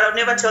mess. But I'll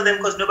never tell them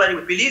because nobody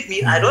would believe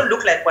me. I don't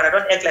look like one. I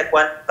don't act like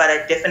one. But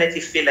I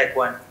definitely feel like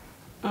one.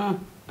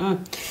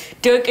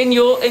 Dirk, in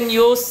your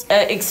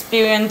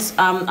experience,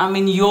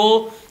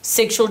 your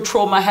sexual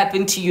trauma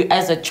happened to you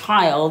as a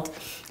child.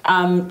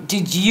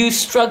 Did you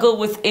struggle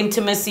with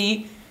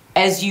intimacy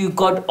as you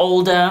got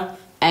older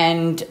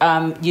and,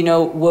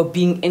 were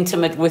being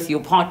intimate with your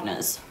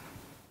partners?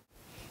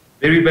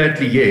 Very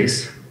badly,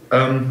 yes.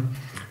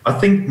 I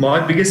think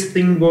my biggest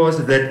thing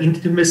was that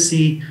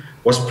intimacy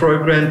was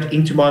programmed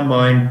into my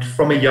mind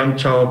from a young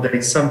child that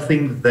it's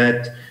something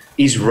that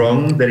is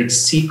wrong, that it's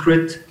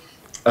secret.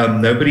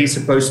 Nobody is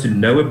supposed to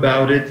know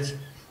about it.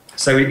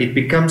 So it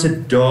becomes a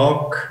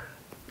dark,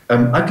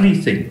 ugly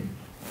thing.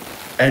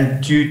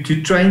 And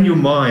to train your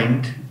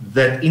mind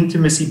that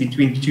intimacy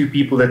between two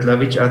people that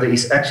love each other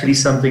is actually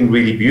something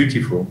really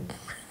beautiful,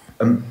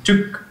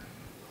 took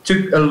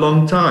a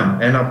long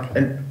time.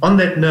 And on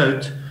that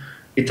note,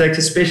 it takes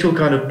a special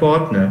kind of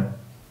partner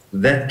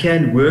that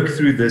can work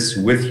through this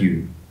with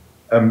you.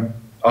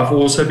 I've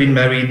also been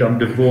married, I'm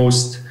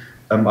divorced.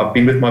 I've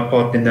been with my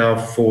partner now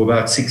for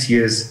about 6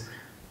 years.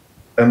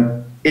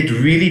 It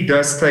really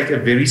does take a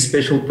very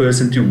special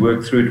person to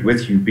work through it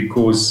with you,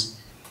 because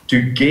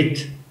to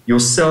get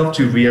yourself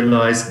to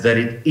realize that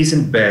it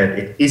isn't bad,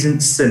 it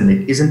isn't sin,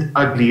 it isn't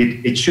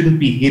ugly, it shouldn't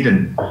be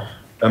hidden.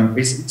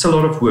 It's a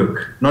lot of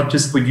work, not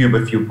just for you,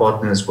 but for your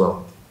partner as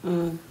well.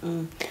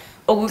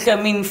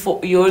 Okuhle, for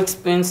your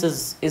experience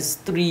is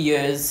 3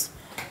 years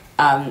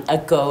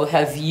ago.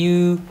 Have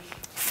you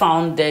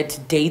found that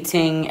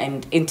dating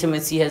and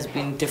intimacy has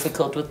been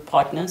difficult with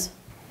partners?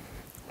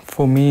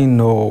 For me,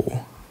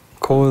 no.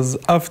 Because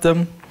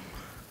after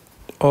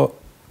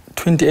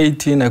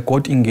 2018, I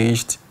got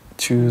engaged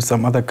to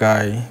some other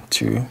guy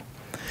too.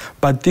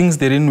 But things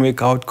didn't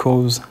work out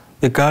because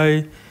the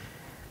guy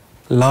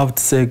loved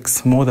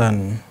sex more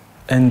than,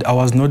 and I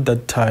was not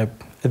that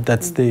type at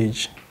that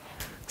stage.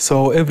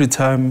 So every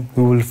time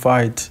we will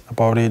fight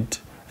about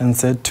it and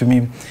said to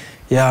me,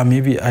 yeah,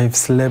 maybe I've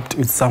slept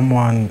with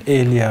someone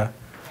earlier.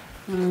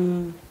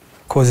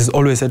 Because it's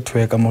always at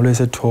work, I'm always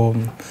at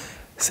home.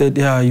 Said,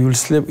 yeah, you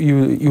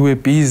were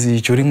busy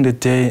during the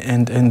day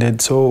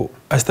and so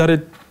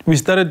we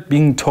started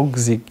being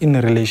toxic in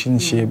a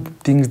relationship.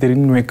 Things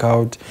didn't work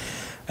out.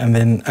 And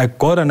then I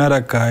got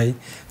another guy,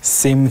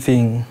 same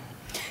thing.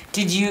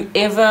 Did you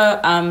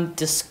ever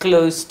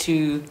disclose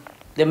to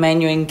the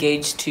man you're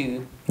engaged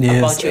to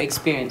about your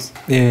experience?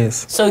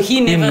 Yes. So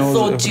he never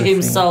thought to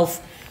himself,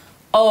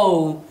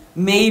 oh,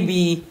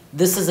 maybe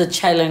this is a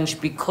challenge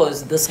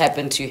because this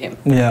happened to him?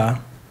 Yeah.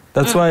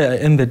 That's why I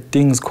ended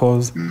things,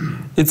 because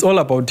it's all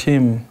about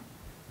him.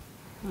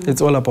 It's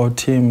all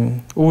about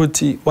him.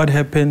 What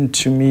happened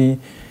to me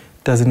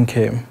doesn't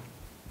care.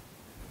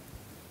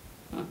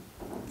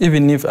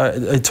 Even if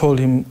I told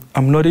him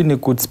I'm not in a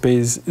good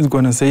space, he's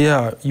going to say,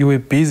 yeah, you were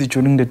busy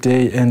during the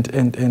day.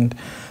 And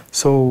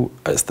so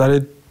I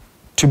started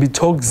to be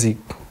toxic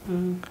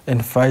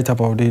and fight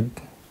about it.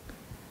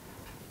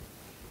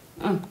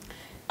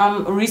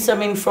 Rees,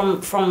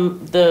 from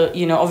the,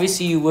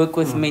 obviously you work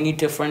with many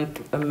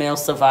different male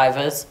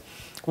survivors.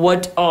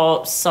 What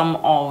are some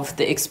of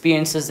the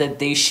experiences that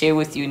they share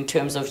with you in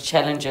terms of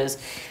challenges?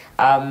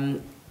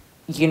 From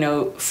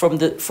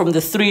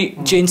the three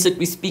gents that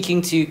we're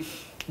speaking to,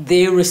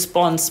 their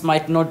response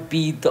might not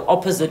be the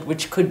opposite,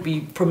 which could be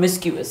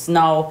promiscuous.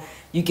 Now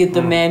you get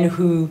the man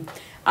who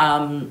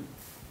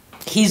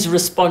he's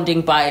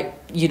responding by,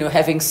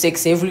 having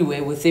sex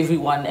everywhere with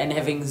everyone and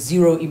having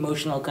zero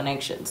emotional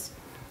connections.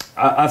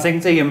 I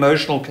think the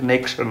emotional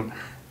connection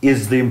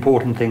is the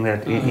important thing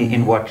that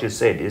in what you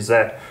said, is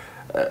that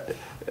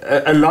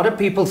a lot of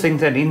people think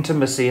that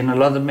intimacy, and a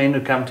lot of the men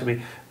who come to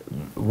me,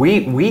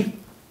 we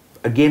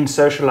again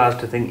socialize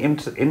to think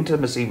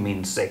intimacy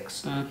means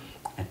sex.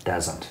 It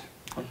doesn't.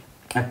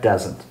 It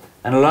doesn't.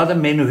 And a lot of the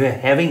men who are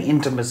having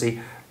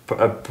intimacy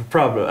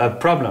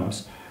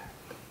problems,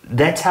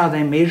 that's how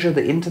they measure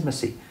the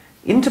intimacy.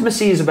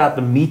 Intimacy is about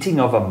the meeting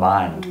of a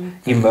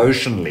mind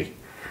emotionally.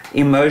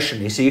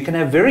 So you can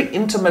have very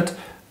intimate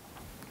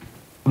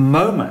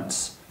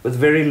moments with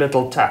very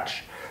little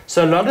touch.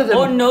 So a lot of them,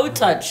 or no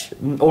touch.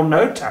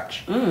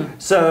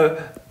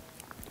 So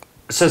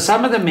So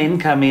some of the men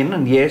come in,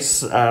 and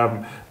yes,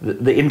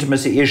 the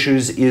intimacy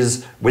issues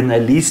is when they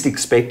least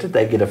expect it,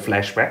 they get a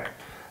flashback.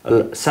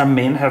 Some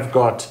men have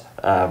got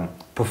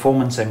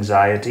performance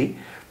anxiety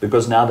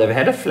because now they've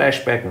had a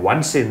flashback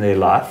once in their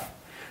life.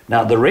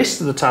 Now the rest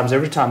of the times,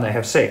 every time they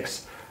have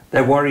sex,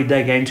 they're worried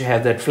they're going to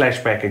have that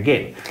flashback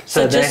again.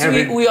 So just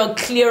we are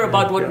clear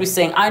about what we're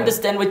saying. I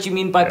understand what you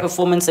mean by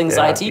performance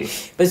anxiety,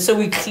 but so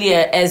we're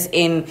clear as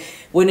in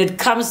when it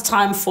comes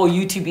time for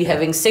you to be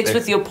having sex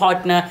with your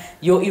partner,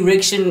 your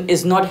erection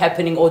is not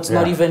happening or it's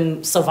not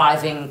even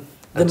surviving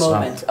the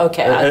moment.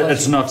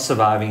 It's not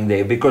surviving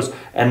there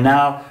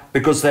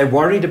because they're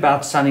worried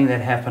about something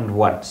that happened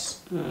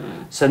once.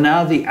 So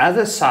now the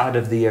other side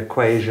of the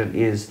equation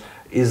is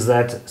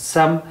that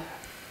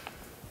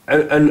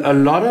a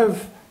lot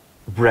of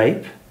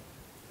rape,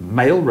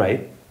 male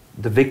rape,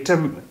 the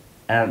victim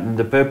and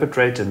the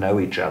perpetrator know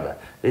each other.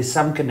 There's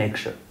some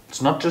connection.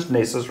 It's not just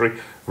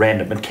necessarily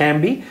random. It can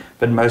be,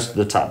 but most of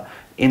the time.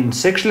 In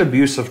sexual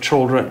abuse of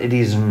children, it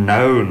is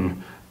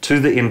known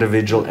to the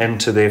individual and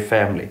to their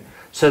family.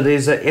 So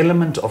there's an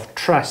element of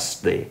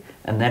trust there,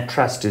 and that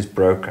trust is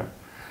broken.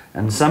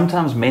 And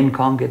sometimes men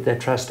can't get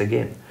that trust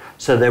again.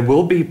 So they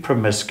will be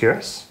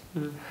promiscuous,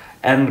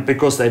 and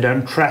because they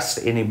don't trust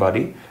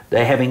anybody,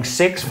 they're having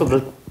sex for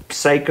the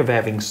sake of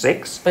having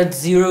sex. But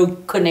zero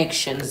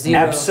connection,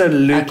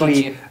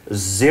 Absolutely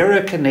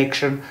zero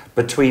connection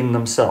between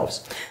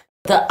themselves.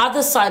 The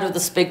other side of the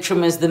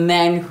spectrum is the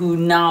man who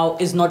now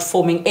is not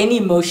forming any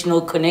emotional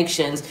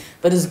connections,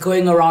 but is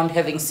going around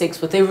having sex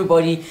with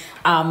everybody.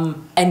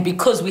 And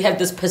because we have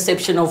this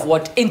perception of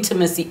what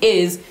intimacy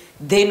is,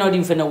 they're not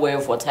even aware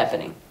of what's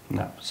happening.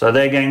 No. So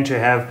they're going to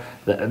have,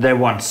 they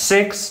want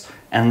sex,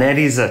 and that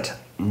is it.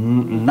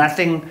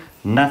 Nothing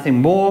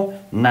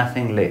more,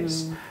 nothing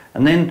less.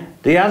 And then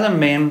the other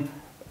men,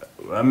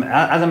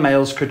 other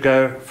males could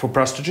go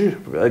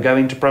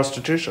into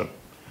prostitution.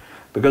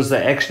 Because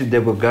they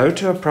will go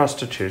to a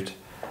prostitute,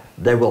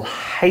 they will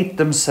hate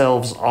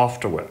themselves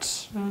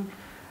afterwards.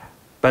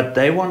 But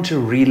they want to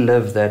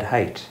relive that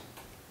hate.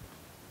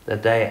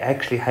 That they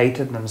actually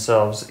hated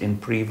themselves in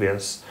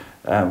previous,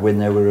 when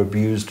they were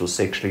abused or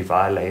sexually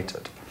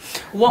violated.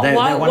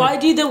 Why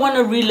do they want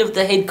to relive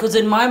the hate? Because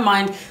in my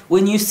mind,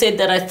 when you said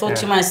that, I thought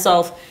to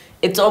myself,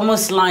 it's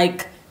almost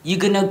like you're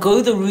going to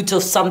go the route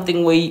of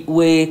something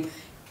where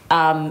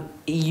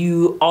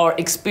you are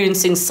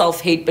experiencing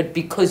self-hate, but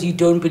because you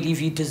don't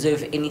believe you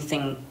deserve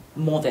anything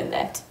more than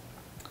that.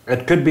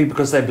 It could be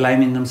because they're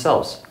blaming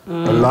themselves.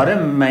 A lot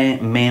of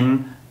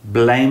men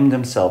blame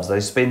themselves. They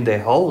spend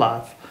their whole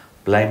life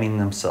blaming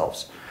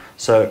themselves.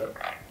 So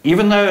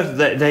even though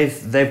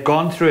they've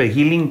gone through a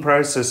healing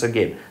process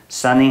again,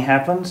 something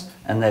happens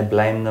and they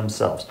blame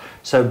themselves.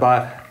 So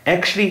by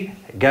actually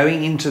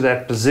going into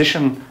that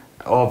position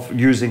of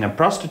using a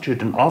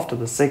prostitute, and after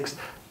the sex,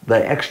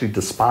 they actually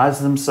despise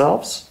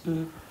themselves.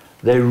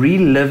 They're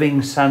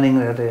reliving something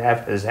that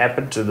has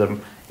happened to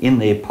them in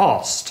their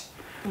past.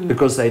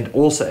 Because they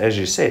also, as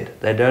you said,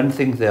 they don't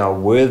think they are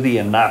worthy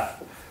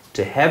enough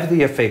to have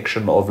the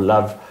affection of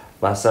love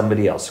by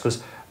somebody else.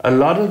 Because a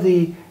lot of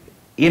the,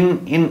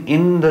 in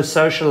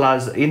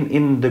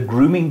the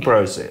grooming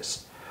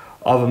process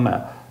of a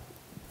male,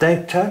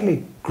 they're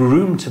totally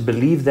groomed to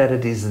believe that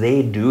it is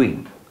their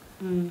doing,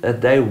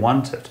 that they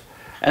want it.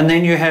 And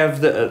then you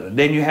have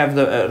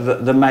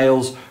the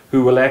males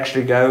who will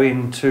actually go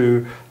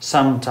into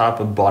some type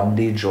of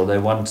bondage, or they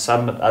want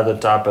some other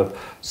type of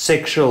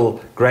sexual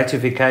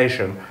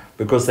gratification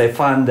because they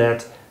find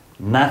that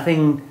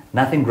nothing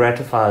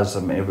gratifies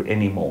them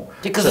anymore.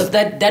 Because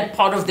that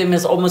part of them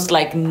is almost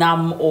like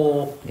numb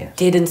or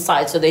dead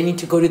inside, so they need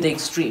to go to the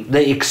extreme.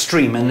 The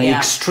extreme, and the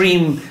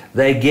extreme,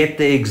 they get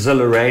the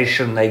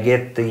exhilaration, they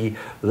get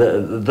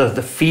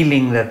the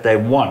feeling that they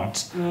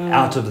want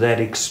out of that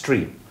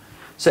extreme.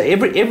 So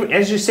every,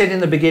 as you said in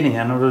the beginning,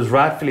 and it was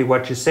rightfully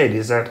what you said,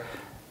 is that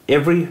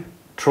every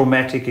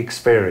traumatic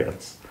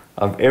experience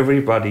of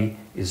everybody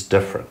is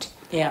different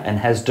and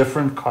has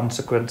different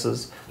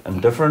consequences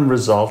and different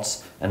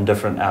results and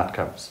different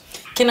outcomes.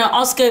 Can I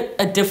ask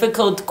a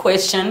difficult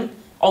question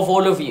of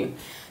all of you?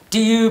 Do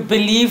you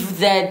believe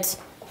that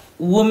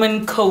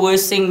women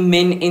coercing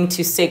men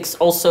into sex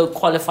also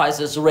qualifies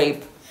as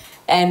rape?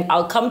 And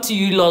I'll come to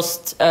you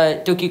last,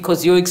 Toki,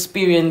 because your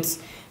experience,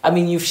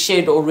 you've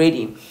shared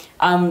already.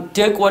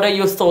 Dirk, what are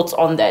your thoughts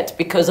on that?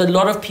 Because a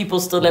lot of people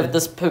still have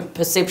this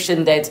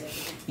perception that,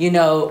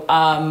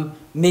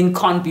 men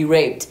can't be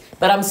raped.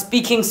 But I'm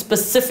speaking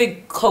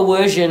specific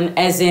coercion,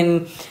 as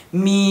in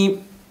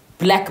me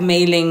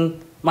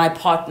blackmailing my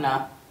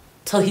partner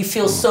till he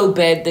feels so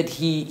bad that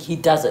he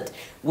does it.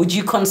 Would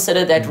you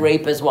consider that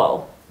rape as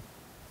well?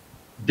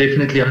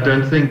 Definitely. I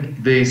don't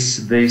think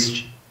there's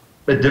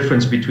a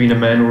difference between a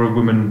man or a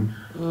woman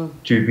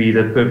to be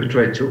the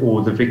perpetrator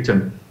or the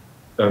victim.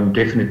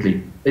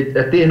 Definitely.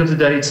 At the end of the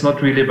day, it's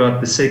not really about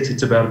the sex,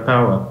 it's about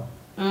power.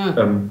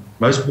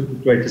 Most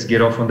perpetrators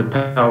get off on the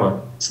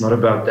power. It's not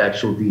about the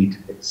actual deed.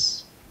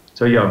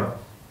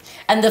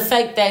 And the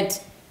fact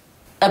that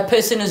a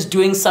person is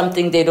doing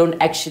something they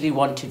don't actually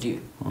want to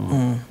do.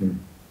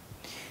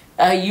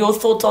 Your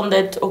thoughts on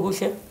that,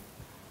 Okuhle?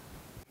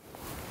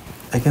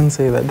 I can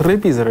say that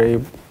rape is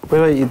rape,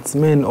 whether it's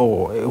man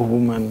or a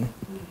woman.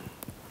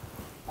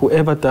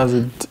 Whoever does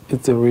it,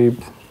 it's a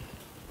rape.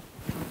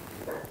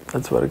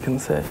 That's what I can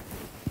say.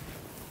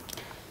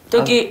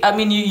 Toki, I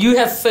mean, you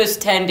have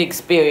first-hand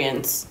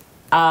experience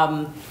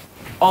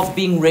of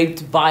being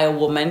raped by a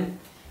woman,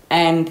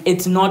 and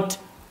it's not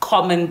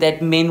common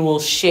that men will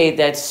share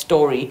that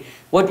story.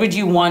 What would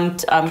you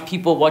want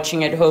people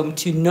watching at home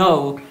to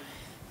know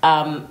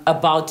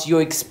about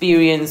your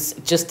experience,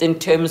 just in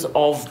terms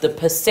of the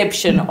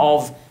perception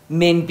of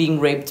men being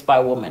raped by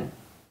women?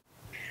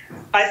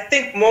 I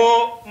think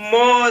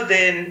more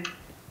than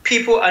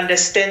people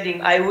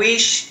understanding, I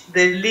wish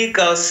the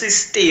legal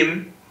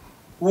system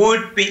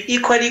would be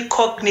equally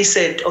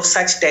cognizant of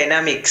such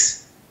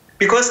dynamics.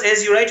 Because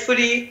as you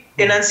rightfully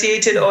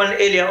enunciated on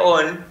earlier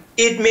on,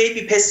 it may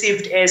be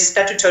perceived as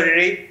statutory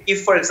rape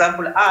if, for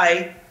example,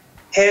 I,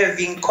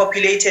 having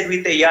copulated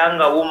with a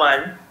younger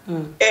woman,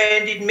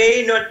 and it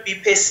may not be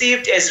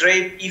perceived as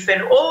rape if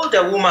an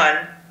older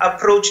woman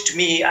approached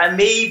me. I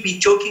may be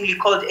jokingly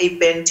called a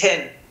Ben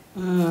 10.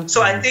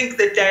 So I think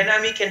the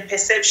dynamic and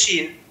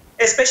perception,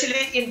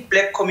 especially in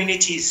black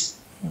communities,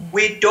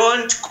 we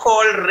don't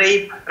call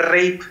rape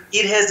rape.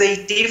 It has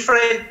a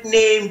different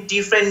name,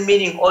 different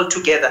meaning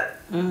altogether.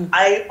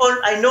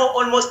 I know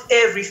almost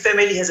every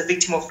family has a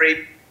victim of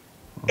rape.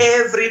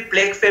 Every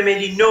black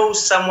family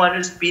knows someone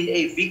who's been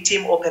a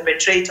victim or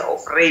perpetrator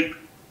of rape,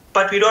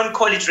 but we don't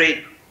call it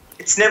rape.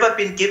 It's never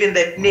been given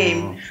that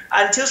name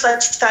until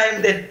such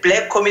time that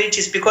black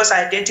communities, because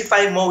I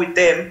identify more with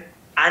them,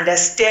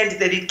 understand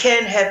that it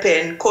can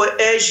happen,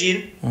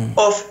 coercion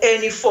of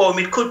any form.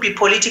 It could be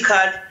political.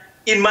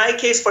 In my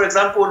case, for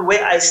example,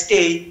 where I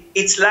stay,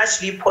 it's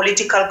largely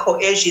political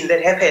coercion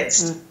that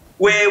happens,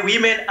 where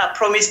women are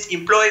promised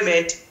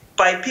employment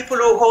by people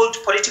who hold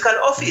political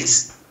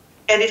office.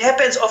 And it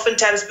happens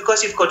oftentimes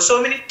because you've got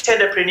so many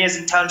entrepreneurs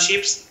in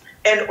townships,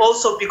 and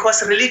also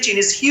because religion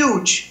is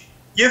huge.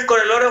 You've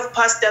got a lot of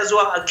pastors who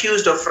are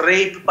accused of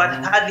rape but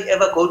hardly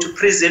ever go to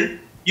prison.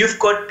 You've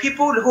got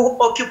people who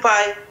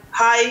occupy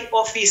high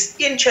office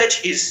in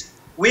churches,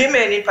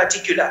 women in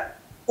particular,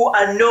 who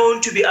are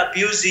known to be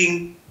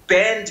abusing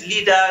band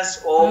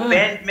leaders or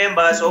band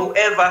members or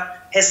whoever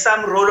has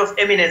some role of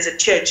eminence at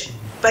church.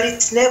 But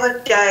it's never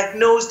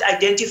diagnosed,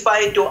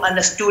 identified, or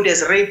understood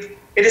as rape.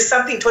 It is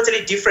something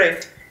totally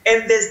different.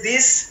 And there's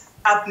this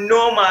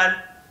abnormal,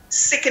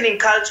 sickening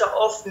culture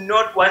of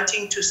not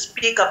wanting to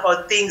speak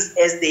about things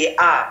as they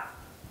are.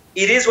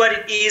 It is what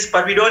it is,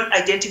 but we don't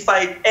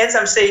identify it. As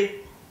I'm saying,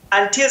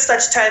 until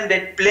such time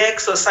that black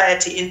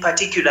society in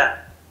particular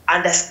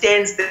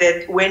understands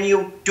that when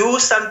you do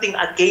something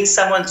against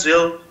someone's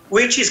will,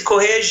 which is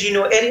coercion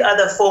or any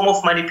other form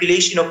of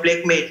manipulation or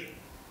blackmail,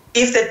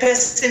 if the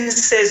person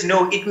says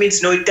no, it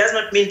means no. It does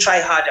not mean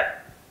try harder.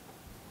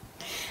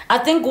 I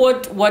think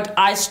what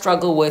I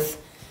struggle with,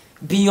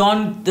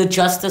 beyond the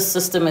justice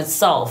system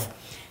itself,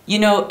 you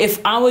know,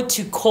 if I were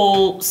to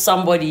call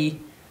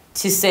somebody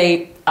to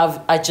say,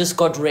 I just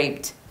got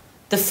raped,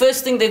 the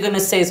first thing they're going to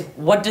say is,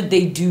 what did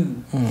they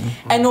do?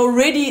 And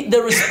already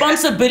the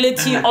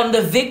responsibility on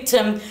the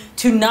victim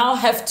to now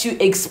have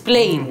to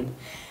explain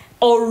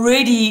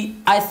already,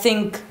 I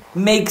think,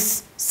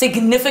 makes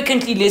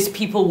significantly less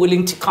people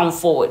willing to come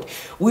forward.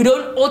 We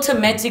don't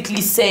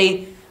automatically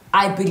say,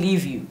 I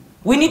believe you.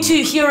 We need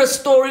to hear a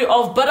story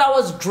of, but I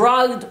was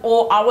drugged,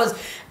 or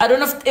I don't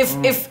know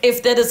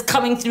if that is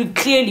coming through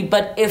clearly,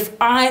 but if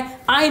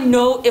I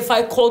know if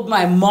I called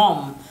my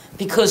mom,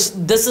 because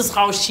this is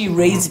how she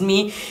raised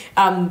me,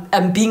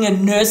 and being a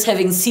nurse,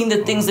 having seen the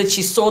things that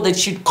she saw, that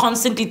she'd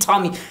constantly tell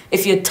me,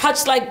 if you're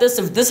touched like this,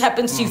 if this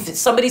happens to you, if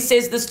somebody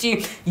says this to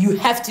you, you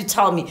have to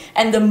tell me.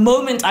 And the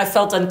moment I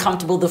felt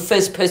uncomfortable, the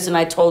first person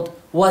I told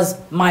was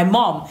my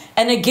mom.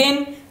 And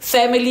again,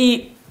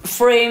 family,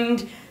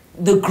 friend,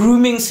 the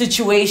grooming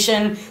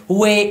situation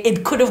where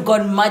it could have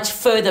gone much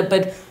further,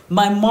 but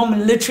my mom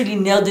literally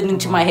nailed it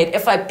into my head.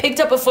 If I picked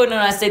up a phone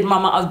and I said,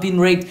 Mama, I've been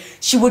raped,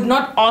 she would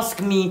not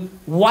ask me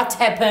what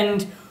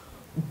happened,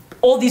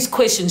 all these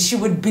questions. She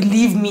would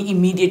believe me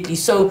immediately.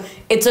 So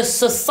it's a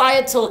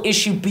societal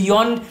issue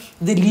beyond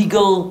the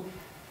legal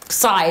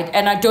side.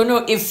 And I don't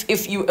know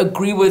if you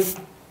agree with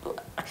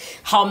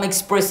how I'm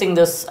expressing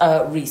this,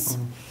 Rees.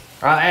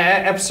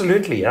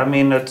 Absolutely. I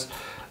mean, it's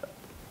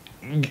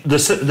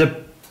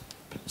the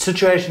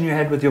situation you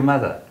had with your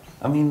mother.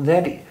 I mean,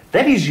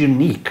 that is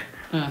unique.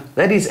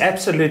 That is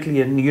absolutely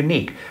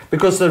unique,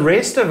 because the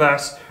rest of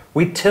us,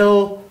 we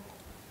tell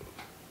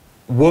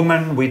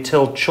women, we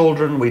tell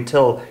children, we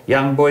tell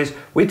young boys,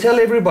 we tell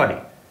everybody,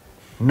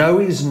 no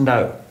is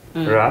no,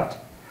 right?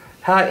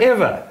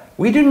 However,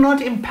 we do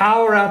not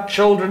empower our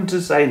children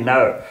to say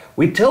no.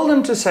 We tell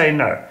them to say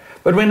no.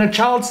 But when a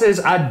child says,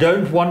 I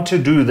don't want to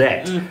do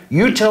that,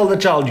 you tell the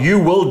child, you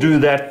will do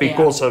that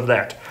because of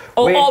that.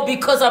 Or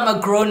because I'm a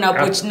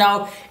grown-up, which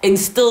now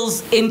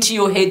instills into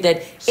your head that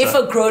if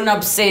a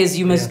grown-up says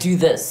you must do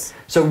this.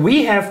 So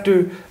we have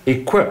to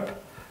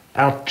equip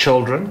our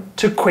children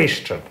to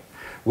question.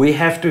 We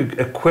have to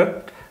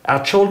equip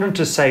our children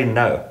to say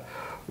no.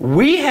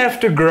 We have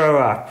to grow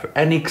up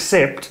and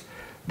accept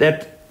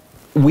that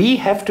we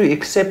have to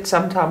accept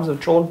sometimes a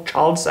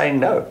child saying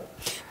no.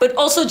 But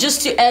also,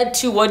 just to add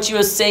to what you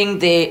were saying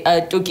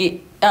there,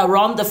 Toki,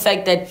 around the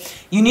fact that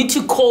you need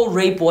to call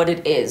rape what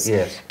it is.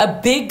 Yes. A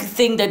big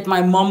thing that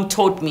my mom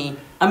taught me,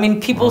 I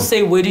mean, people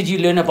say, where did you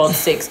learn about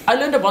sex? I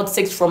learned about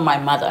sex from my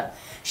mother.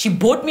 She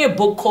bought me a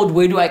book called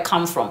Where Do I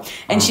Come From?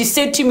 And she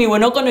said to me, we're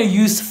not going to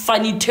use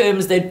funny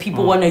terms that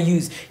people want to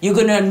use. You're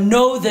going to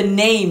know the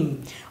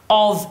name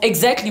of,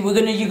 exactly, you're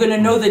going to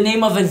know the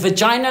name of a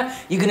vagina,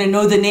 you're going to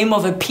know the name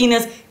of a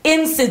penis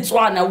in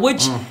Setswana,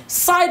 which,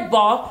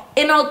 sidebar,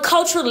 in our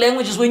cultural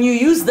languages, when you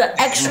use the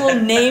actual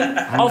name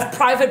of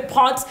private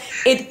parts,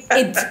 it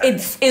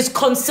is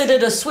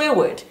considered a swear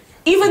word.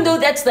 Even though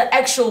that's the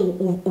actual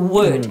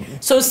word.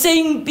 So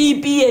saying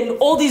BB and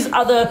all these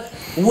other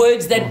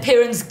words that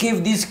parents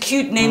give, these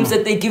cute names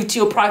that they give to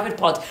your private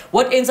parts,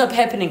 what ends up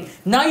happening?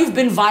 Now you've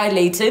been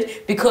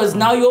violated because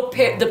now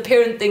the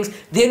parent thinks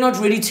they're not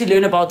ready to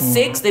learn about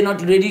sex, they're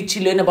not ready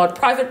to learn about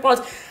private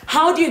parts.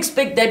 How do you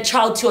expect that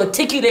child to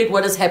articulate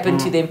what has happened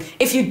to them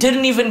if you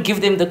didn't even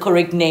give them the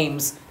correct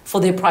names for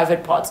their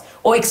private parts,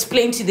 or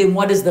explain to them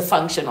what is the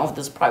function of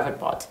this private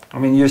part? I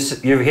mean, you've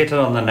hit it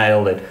on the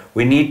nail that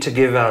we need to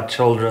give our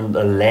children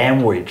the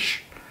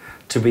language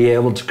to be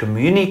able to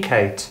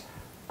communicate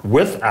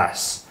with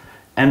us.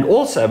 And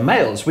also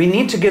males, we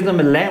need to give them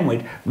a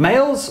language.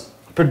 Males,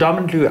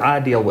 predominantly who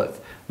I deal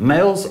with,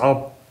 males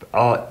are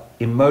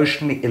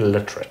emotionally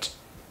illiterate.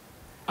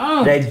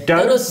 They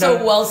don't that was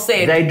so well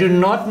said. They do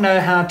not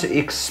know how to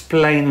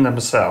explain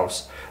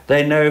themselves.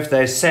 They know if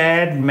they're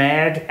sad,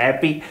 mad,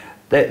 happy.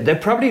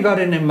 They've probably got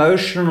an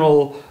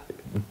emotional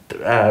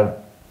vocab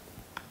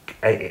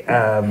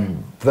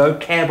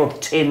of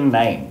 10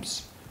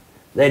 names.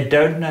 They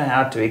don't know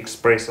how to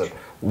express it.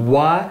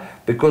 Why?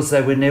 Because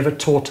they were never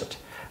taught it.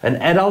 An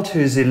adult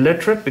who is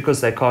illiterate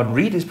because they can't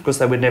read is because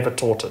they were never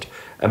taught it.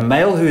 A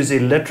male who is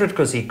illiterate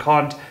because he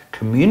can't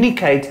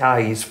communicate how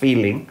he's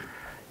feeling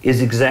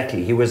is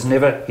exactly, he was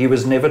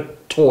never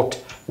taught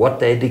what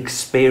that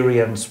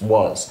experience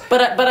was.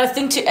 But I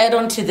think to add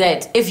on to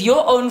that, if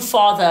your own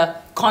father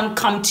can't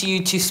come to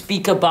you to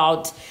speak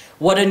about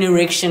what an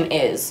erection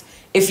is,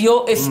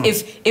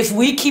 if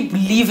we keep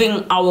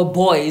leaving our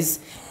boys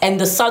and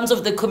the sons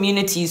of the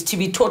communities to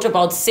be taught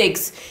about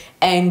sex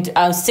and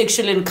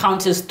sexual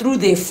encounters through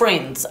their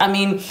friends. I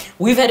mean,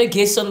 we've had a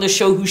guest on the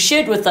show who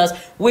shared with us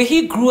where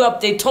he grew up,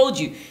 they told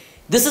you,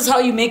 this is how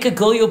you make a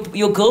girl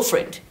your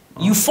girlfriend.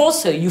 You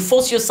force her, you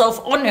force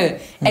yourself on her,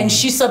 and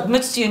she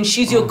submits to you and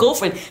she's your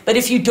girlfriend. But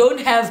if you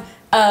don't have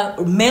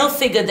a male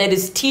figure that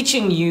is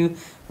teaching you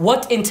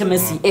what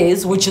intimacy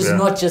is, which is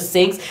not just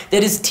sex,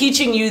 that is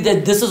teaching you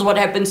that this is what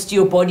happens to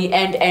your body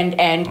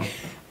and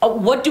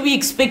what do we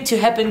expect to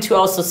happen to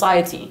our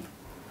society?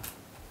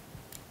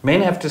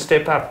 Men have to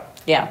step up.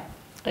 Yeah.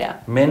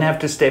 Men have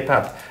to step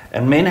up.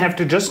 And men have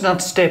to just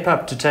not step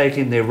up to take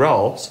in their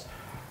roles.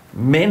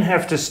 Men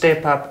have to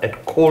step up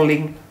at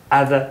calling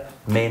other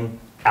men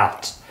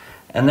out.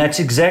 And that's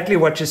exactly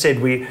what you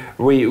said. We're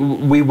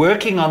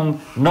working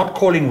on not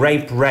calling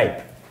rape rape.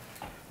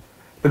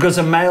 Because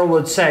a male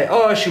would say,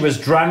 oh, she was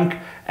drunk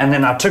and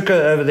then I took her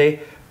over there.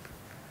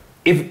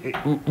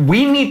 If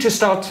we need to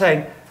start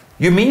saying,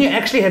 you mean you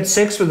actually had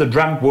sex with a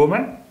drunk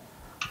woman?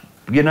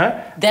 You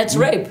know? That's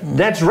rape.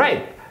 That's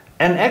rape.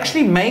 And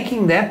actually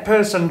making that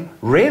person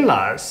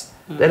realize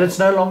that it's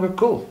no longer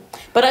cool.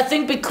 But I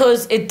think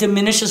because it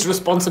diminishes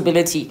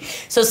responsibility.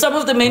 So some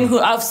of the men who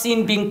I've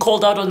seen being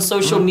called out on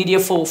social media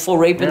for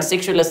rape and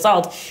sexual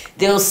assault,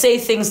 they'll say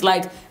things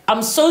like,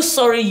 I'm so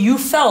sorry you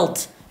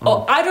felt,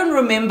 or I don't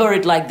remember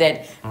it like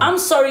that. I'm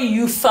sorry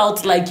you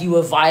felt like you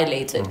were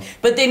violated.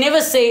 But they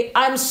never say,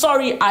 I'm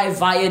sorry I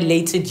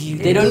violated you.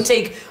 They don't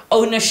take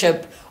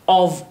ownership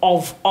of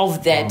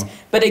that.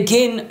 But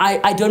again,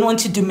 I don't want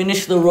to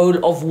diminish the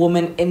role of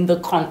women in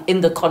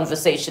the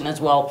conversation as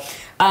well.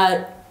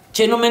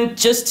 Gentlemen,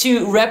 just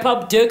to wrap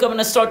up, Dirk, I'm going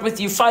to start with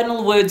you.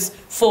 Final words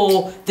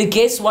for the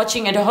guests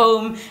watching at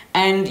home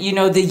and, you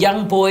know, the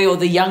young boy or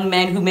the young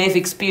man who may have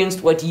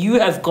experienced what you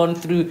have gone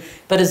through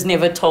but has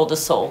never told a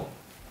soul.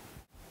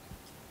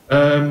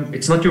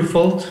 It's not your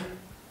fault.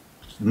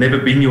 It's never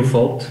been your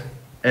fault.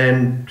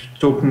 And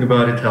talking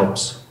about it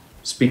helps.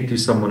 Speak to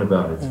someone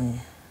about it.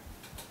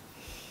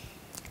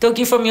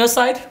 Toki, from your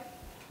side?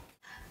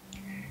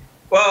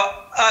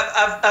 Well,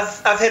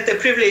 I've had the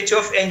privilege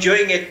of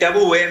enjoying a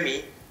double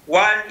whammy.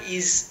 One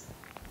is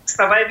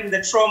surviving the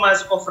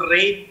traumas of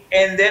rape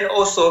and then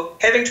also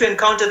having to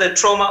encounter the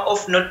trauma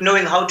of not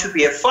knowing how to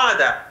be a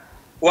father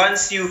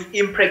once you've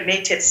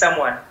impregnated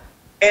someone.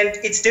 And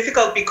it's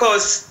difficult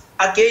because,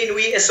 again,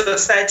 we as a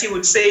society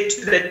would say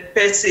to that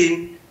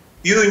person,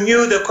 you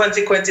knew the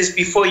consequences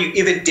before you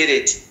even did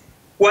it.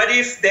 What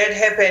if that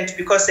happened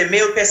because a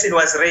male person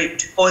was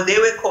raped or they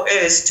were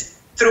coerced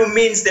through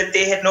means that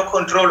they had no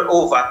control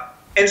over?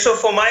 And so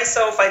for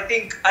myself, I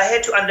think I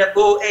had to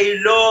undergo a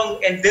long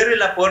and very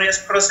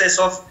laborious process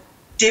of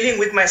dealing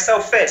with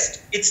myself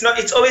first. It's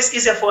always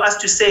easier for us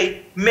to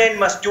say men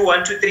must do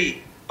 1, 2,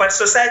 3. but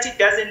society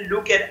doesn't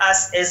look at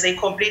us as a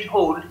complete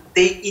whole.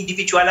 They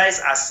individualize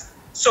us.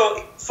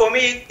 So for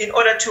me, in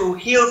order to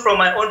heal from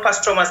my own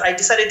past traumas, I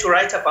decided to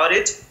write about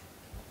it.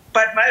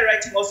 But my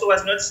writing also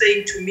was not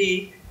saying to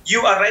me,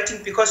 you are writing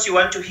because you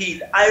want to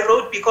heal. I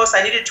wrote because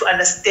I needed to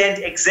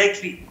understand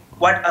exactly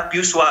what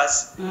abuse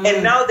was.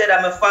 And now that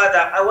I'm a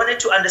father, I wanted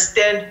to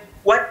understand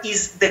what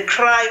is the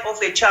cry of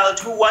a child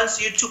who wants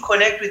you to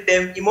connect with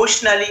them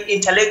emotionally,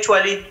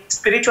 intellectually,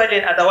 spiritually,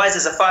 and otherwise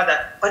as a father.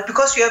 But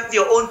because you have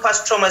your own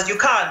past traumas, you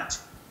can't.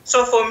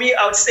 So for me,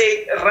 I would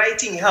say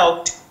writing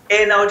helped.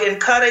 And I would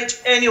encourage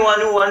anyone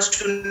who wants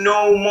to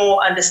know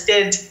more,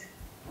 understand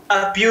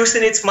abuse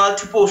in its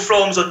multiple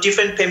forms or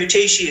different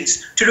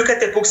permutations, to look at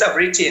the books I've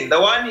written.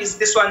 The one is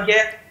this one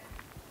here.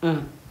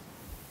 Don't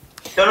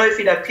know if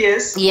it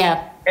appears.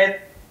 Yeah. And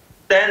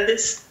then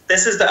this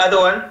is the other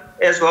one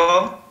as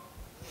well.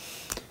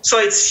 So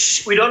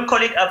we don't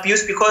call it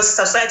abuse because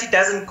society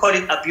doesn't call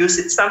it abuse.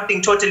 It's something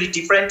totally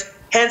different.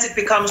 Hence, it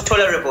becomes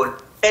tolerable.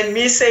 And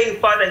me saying,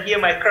 Father, hear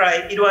my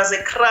cry, it was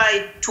a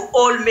cry to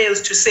all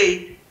males to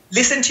say,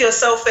 listen to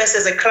yourself first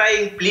as a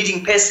crying,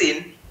 bleeding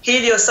person.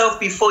 Heal yourself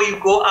before you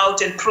go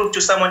out and prove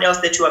to someone else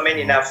that you are man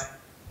enough.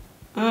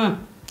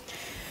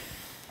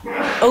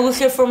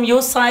 Okuhle, from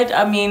your side,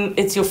 I mean,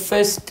 it's your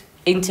first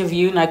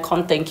interview, and I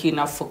can't thank you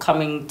enough for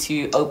coming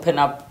to open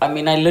up. I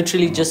mean, I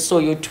literally just saw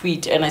your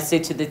tweet, and I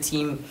said to the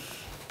team,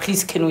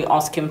 please, can we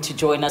ask him to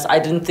join us? I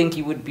didn't think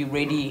he would be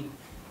ready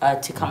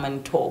to come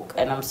and talk,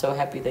 and I'm so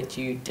happy that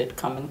you did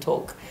come and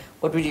talk.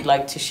 What would you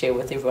like to share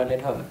with everyone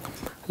at home?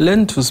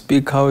 Learn to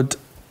speak out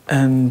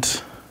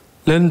and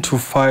learn to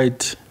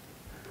fight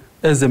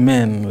as a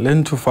man.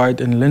 Learn to fight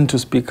and learn to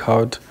speak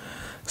out.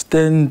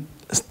 Stand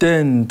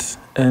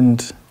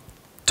and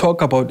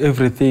talk about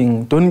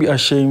everything. Don't be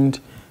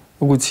ashamed.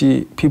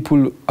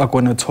 People are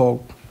gonna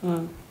talk.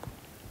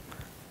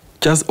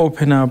 Just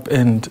open up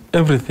and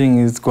everything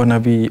is gonna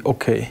be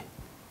okay.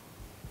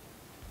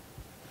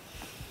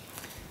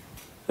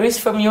 Rees,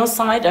 from your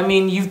side, I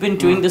mean, you've been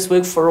doing this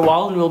work for a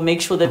while, and we'll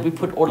make sure that we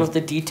put all of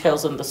the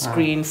details on the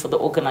screen for the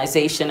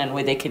organization and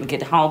where they can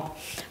get help.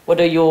 What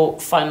are your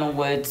final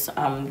words,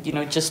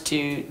 just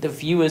to the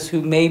viewers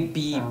who may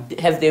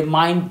have their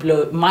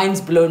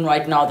minds blown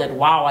right now that,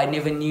 wow, I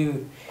never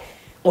knew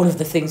all of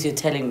the things you're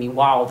telling me.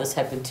 Wow, this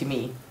happened to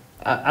me.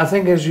 I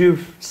think, as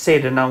you've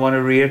said, and I want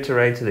to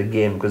reiterate it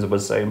again because it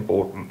was so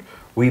important,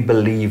 we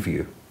believe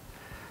you.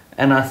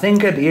 And I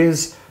think it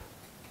is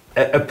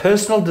a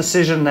personal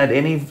decision that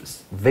any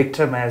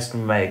victim has to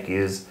make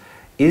is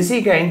he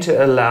going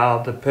to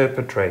allow the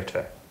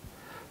perpetrator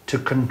to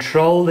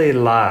control their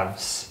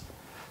lives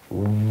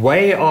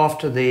way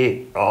after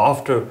the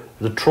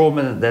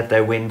trauma that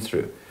they went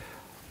through?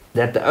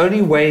 That the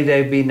only way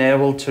they've been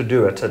able to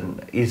do it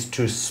is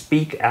to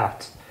speak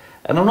out.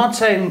 And I'm not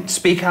saying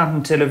speak out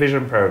in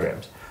television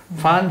programs.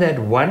 Find that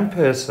one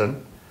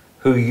person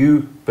who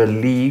you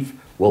believe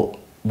will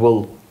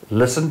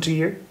listen to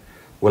you,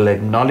 will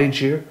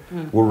acknowledge you,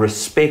 will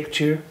respect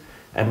you,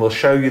 and will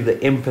show you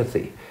the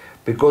empathy.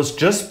 Because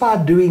just by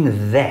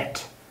doing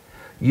that,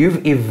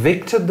 you've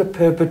evicted the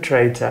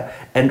perpetrator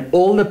and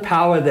all the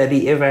power that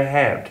he ever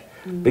had.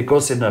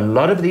 Because in a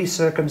lot of these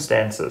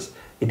circumstances,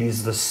 it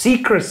is the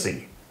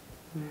secrecy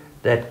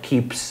that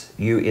keeps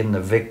you in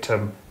the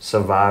victim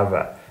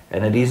survivor.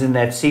 And it is in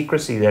that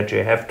secrecy that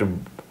you have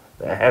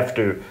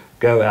to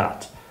go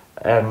out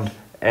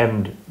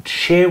and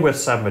share with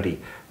somebody.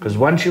 Because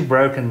once you've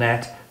broken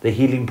that, the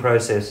healing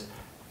process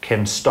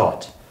can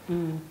start.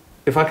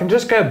 If I can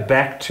just go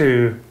back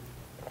to,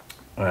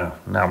 well,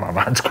 now my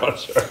mind's gone.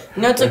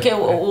 No, it's okay.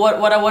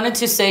 What I wanted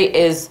to say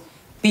is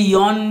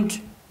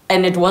beyond,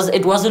 and it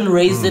wasn't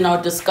raised in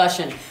our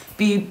discussion,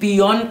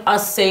 beyond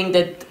us saying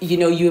that,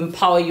 you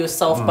empower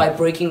yourself by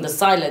breaking the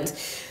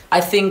silence,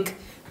 I think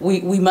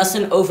we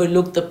mustn't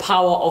overlook the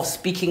power of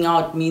speaking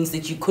out means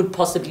that you could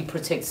possibly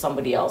protect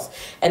somebody else.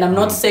 And I'm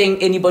not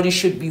saying anybody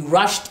should be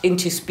rushed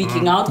into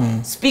speaking out.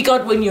 Speak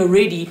out when you're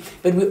ready,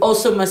 but we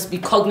also must be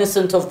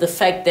cognizant of the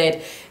fact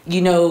that,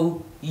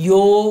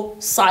 your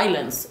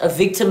silence, a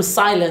victim's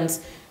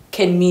silence,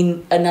 can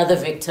mean another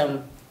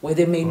victim where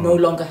they may no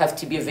longer have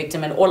to be a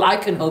victim. And all I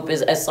can hope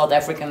is, as South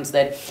Africans,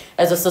 that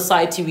as a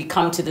society we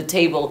come to the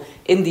table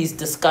in these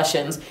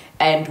discussions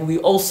and we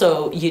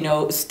also,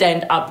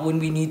 stand up when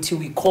we need to.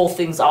 We call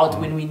things out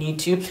when we need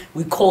to.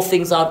 We call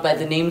things out by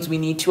the names we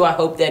need to. I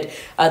hope that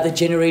the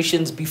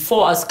generations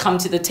before us come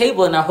to the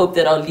table, and I hope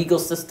that our legal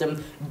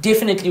system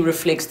definitely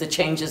reflects the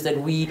changes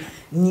that we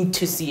need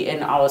to see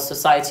in our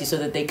society so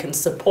that they can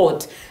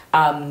support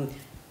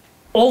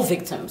all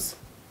victims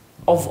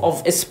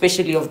of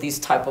especially of these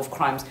type of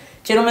crimes.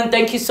 Gentlemen,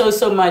 thank you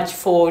so much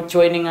for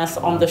joining us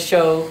on the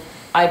show.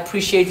 I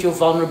appreciate your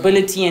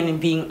vulnerability and in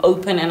being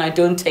open, and I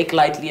don't take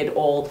lightly at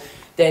all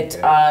that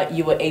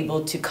you were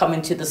able to come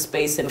into the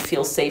space and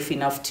feel safe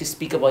enough to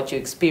speak about your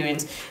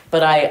experience.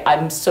 But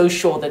I'm so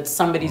sure that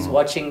somebody's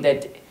watching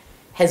that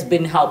has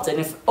been helped, and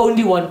if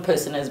only one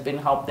person has been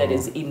helped, that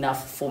is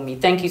enough for me.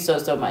 Thank you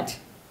so much.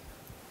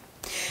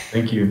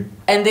 Thank you.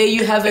 And there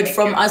you have it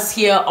from us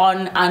here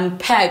on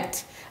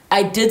Unpacked.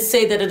 I did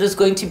say that it is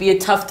going to be a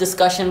tough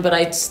discussion, but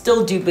I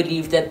still do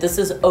believe that this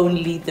is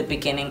only the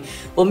beginning.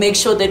 We'll make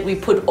sure that we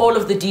put all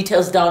of the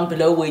details down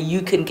below where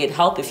you can get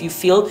help if you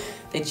feel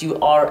that you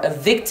are a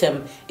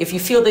victim. If you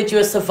feel that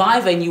you're a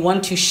survivor and you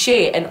want to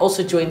share and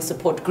also join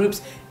support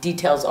groups,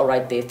 details are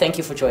right there. Thank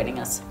you for joining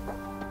us.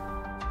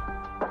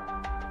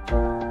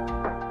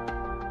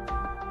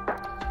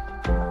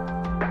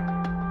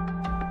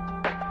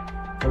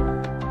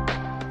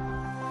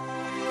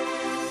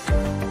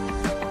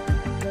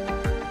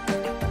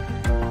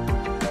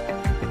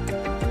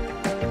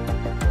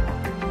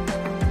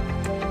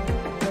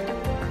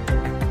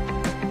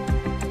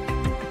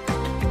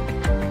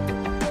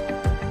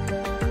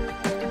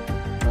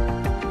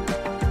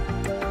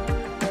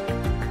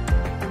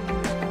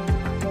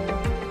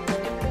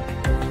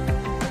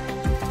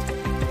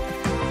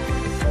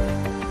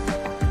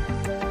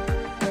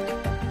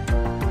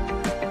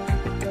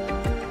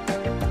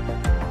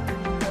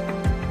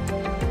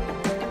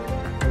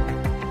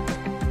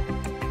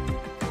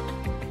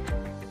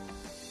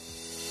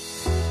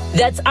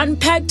 That's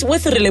Unpacked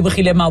with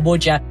Relebogile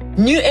Mabotja.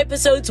 New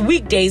episodes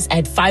weekdays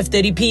at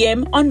 5:30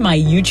 p.m. on my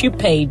YouTube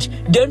page.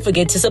 Don't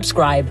forget to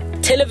subscribe.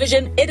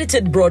 Television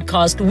edited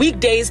broadcast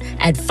weekdays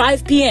at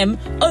 5 p.m.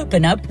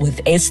 Open up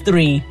with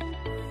S3.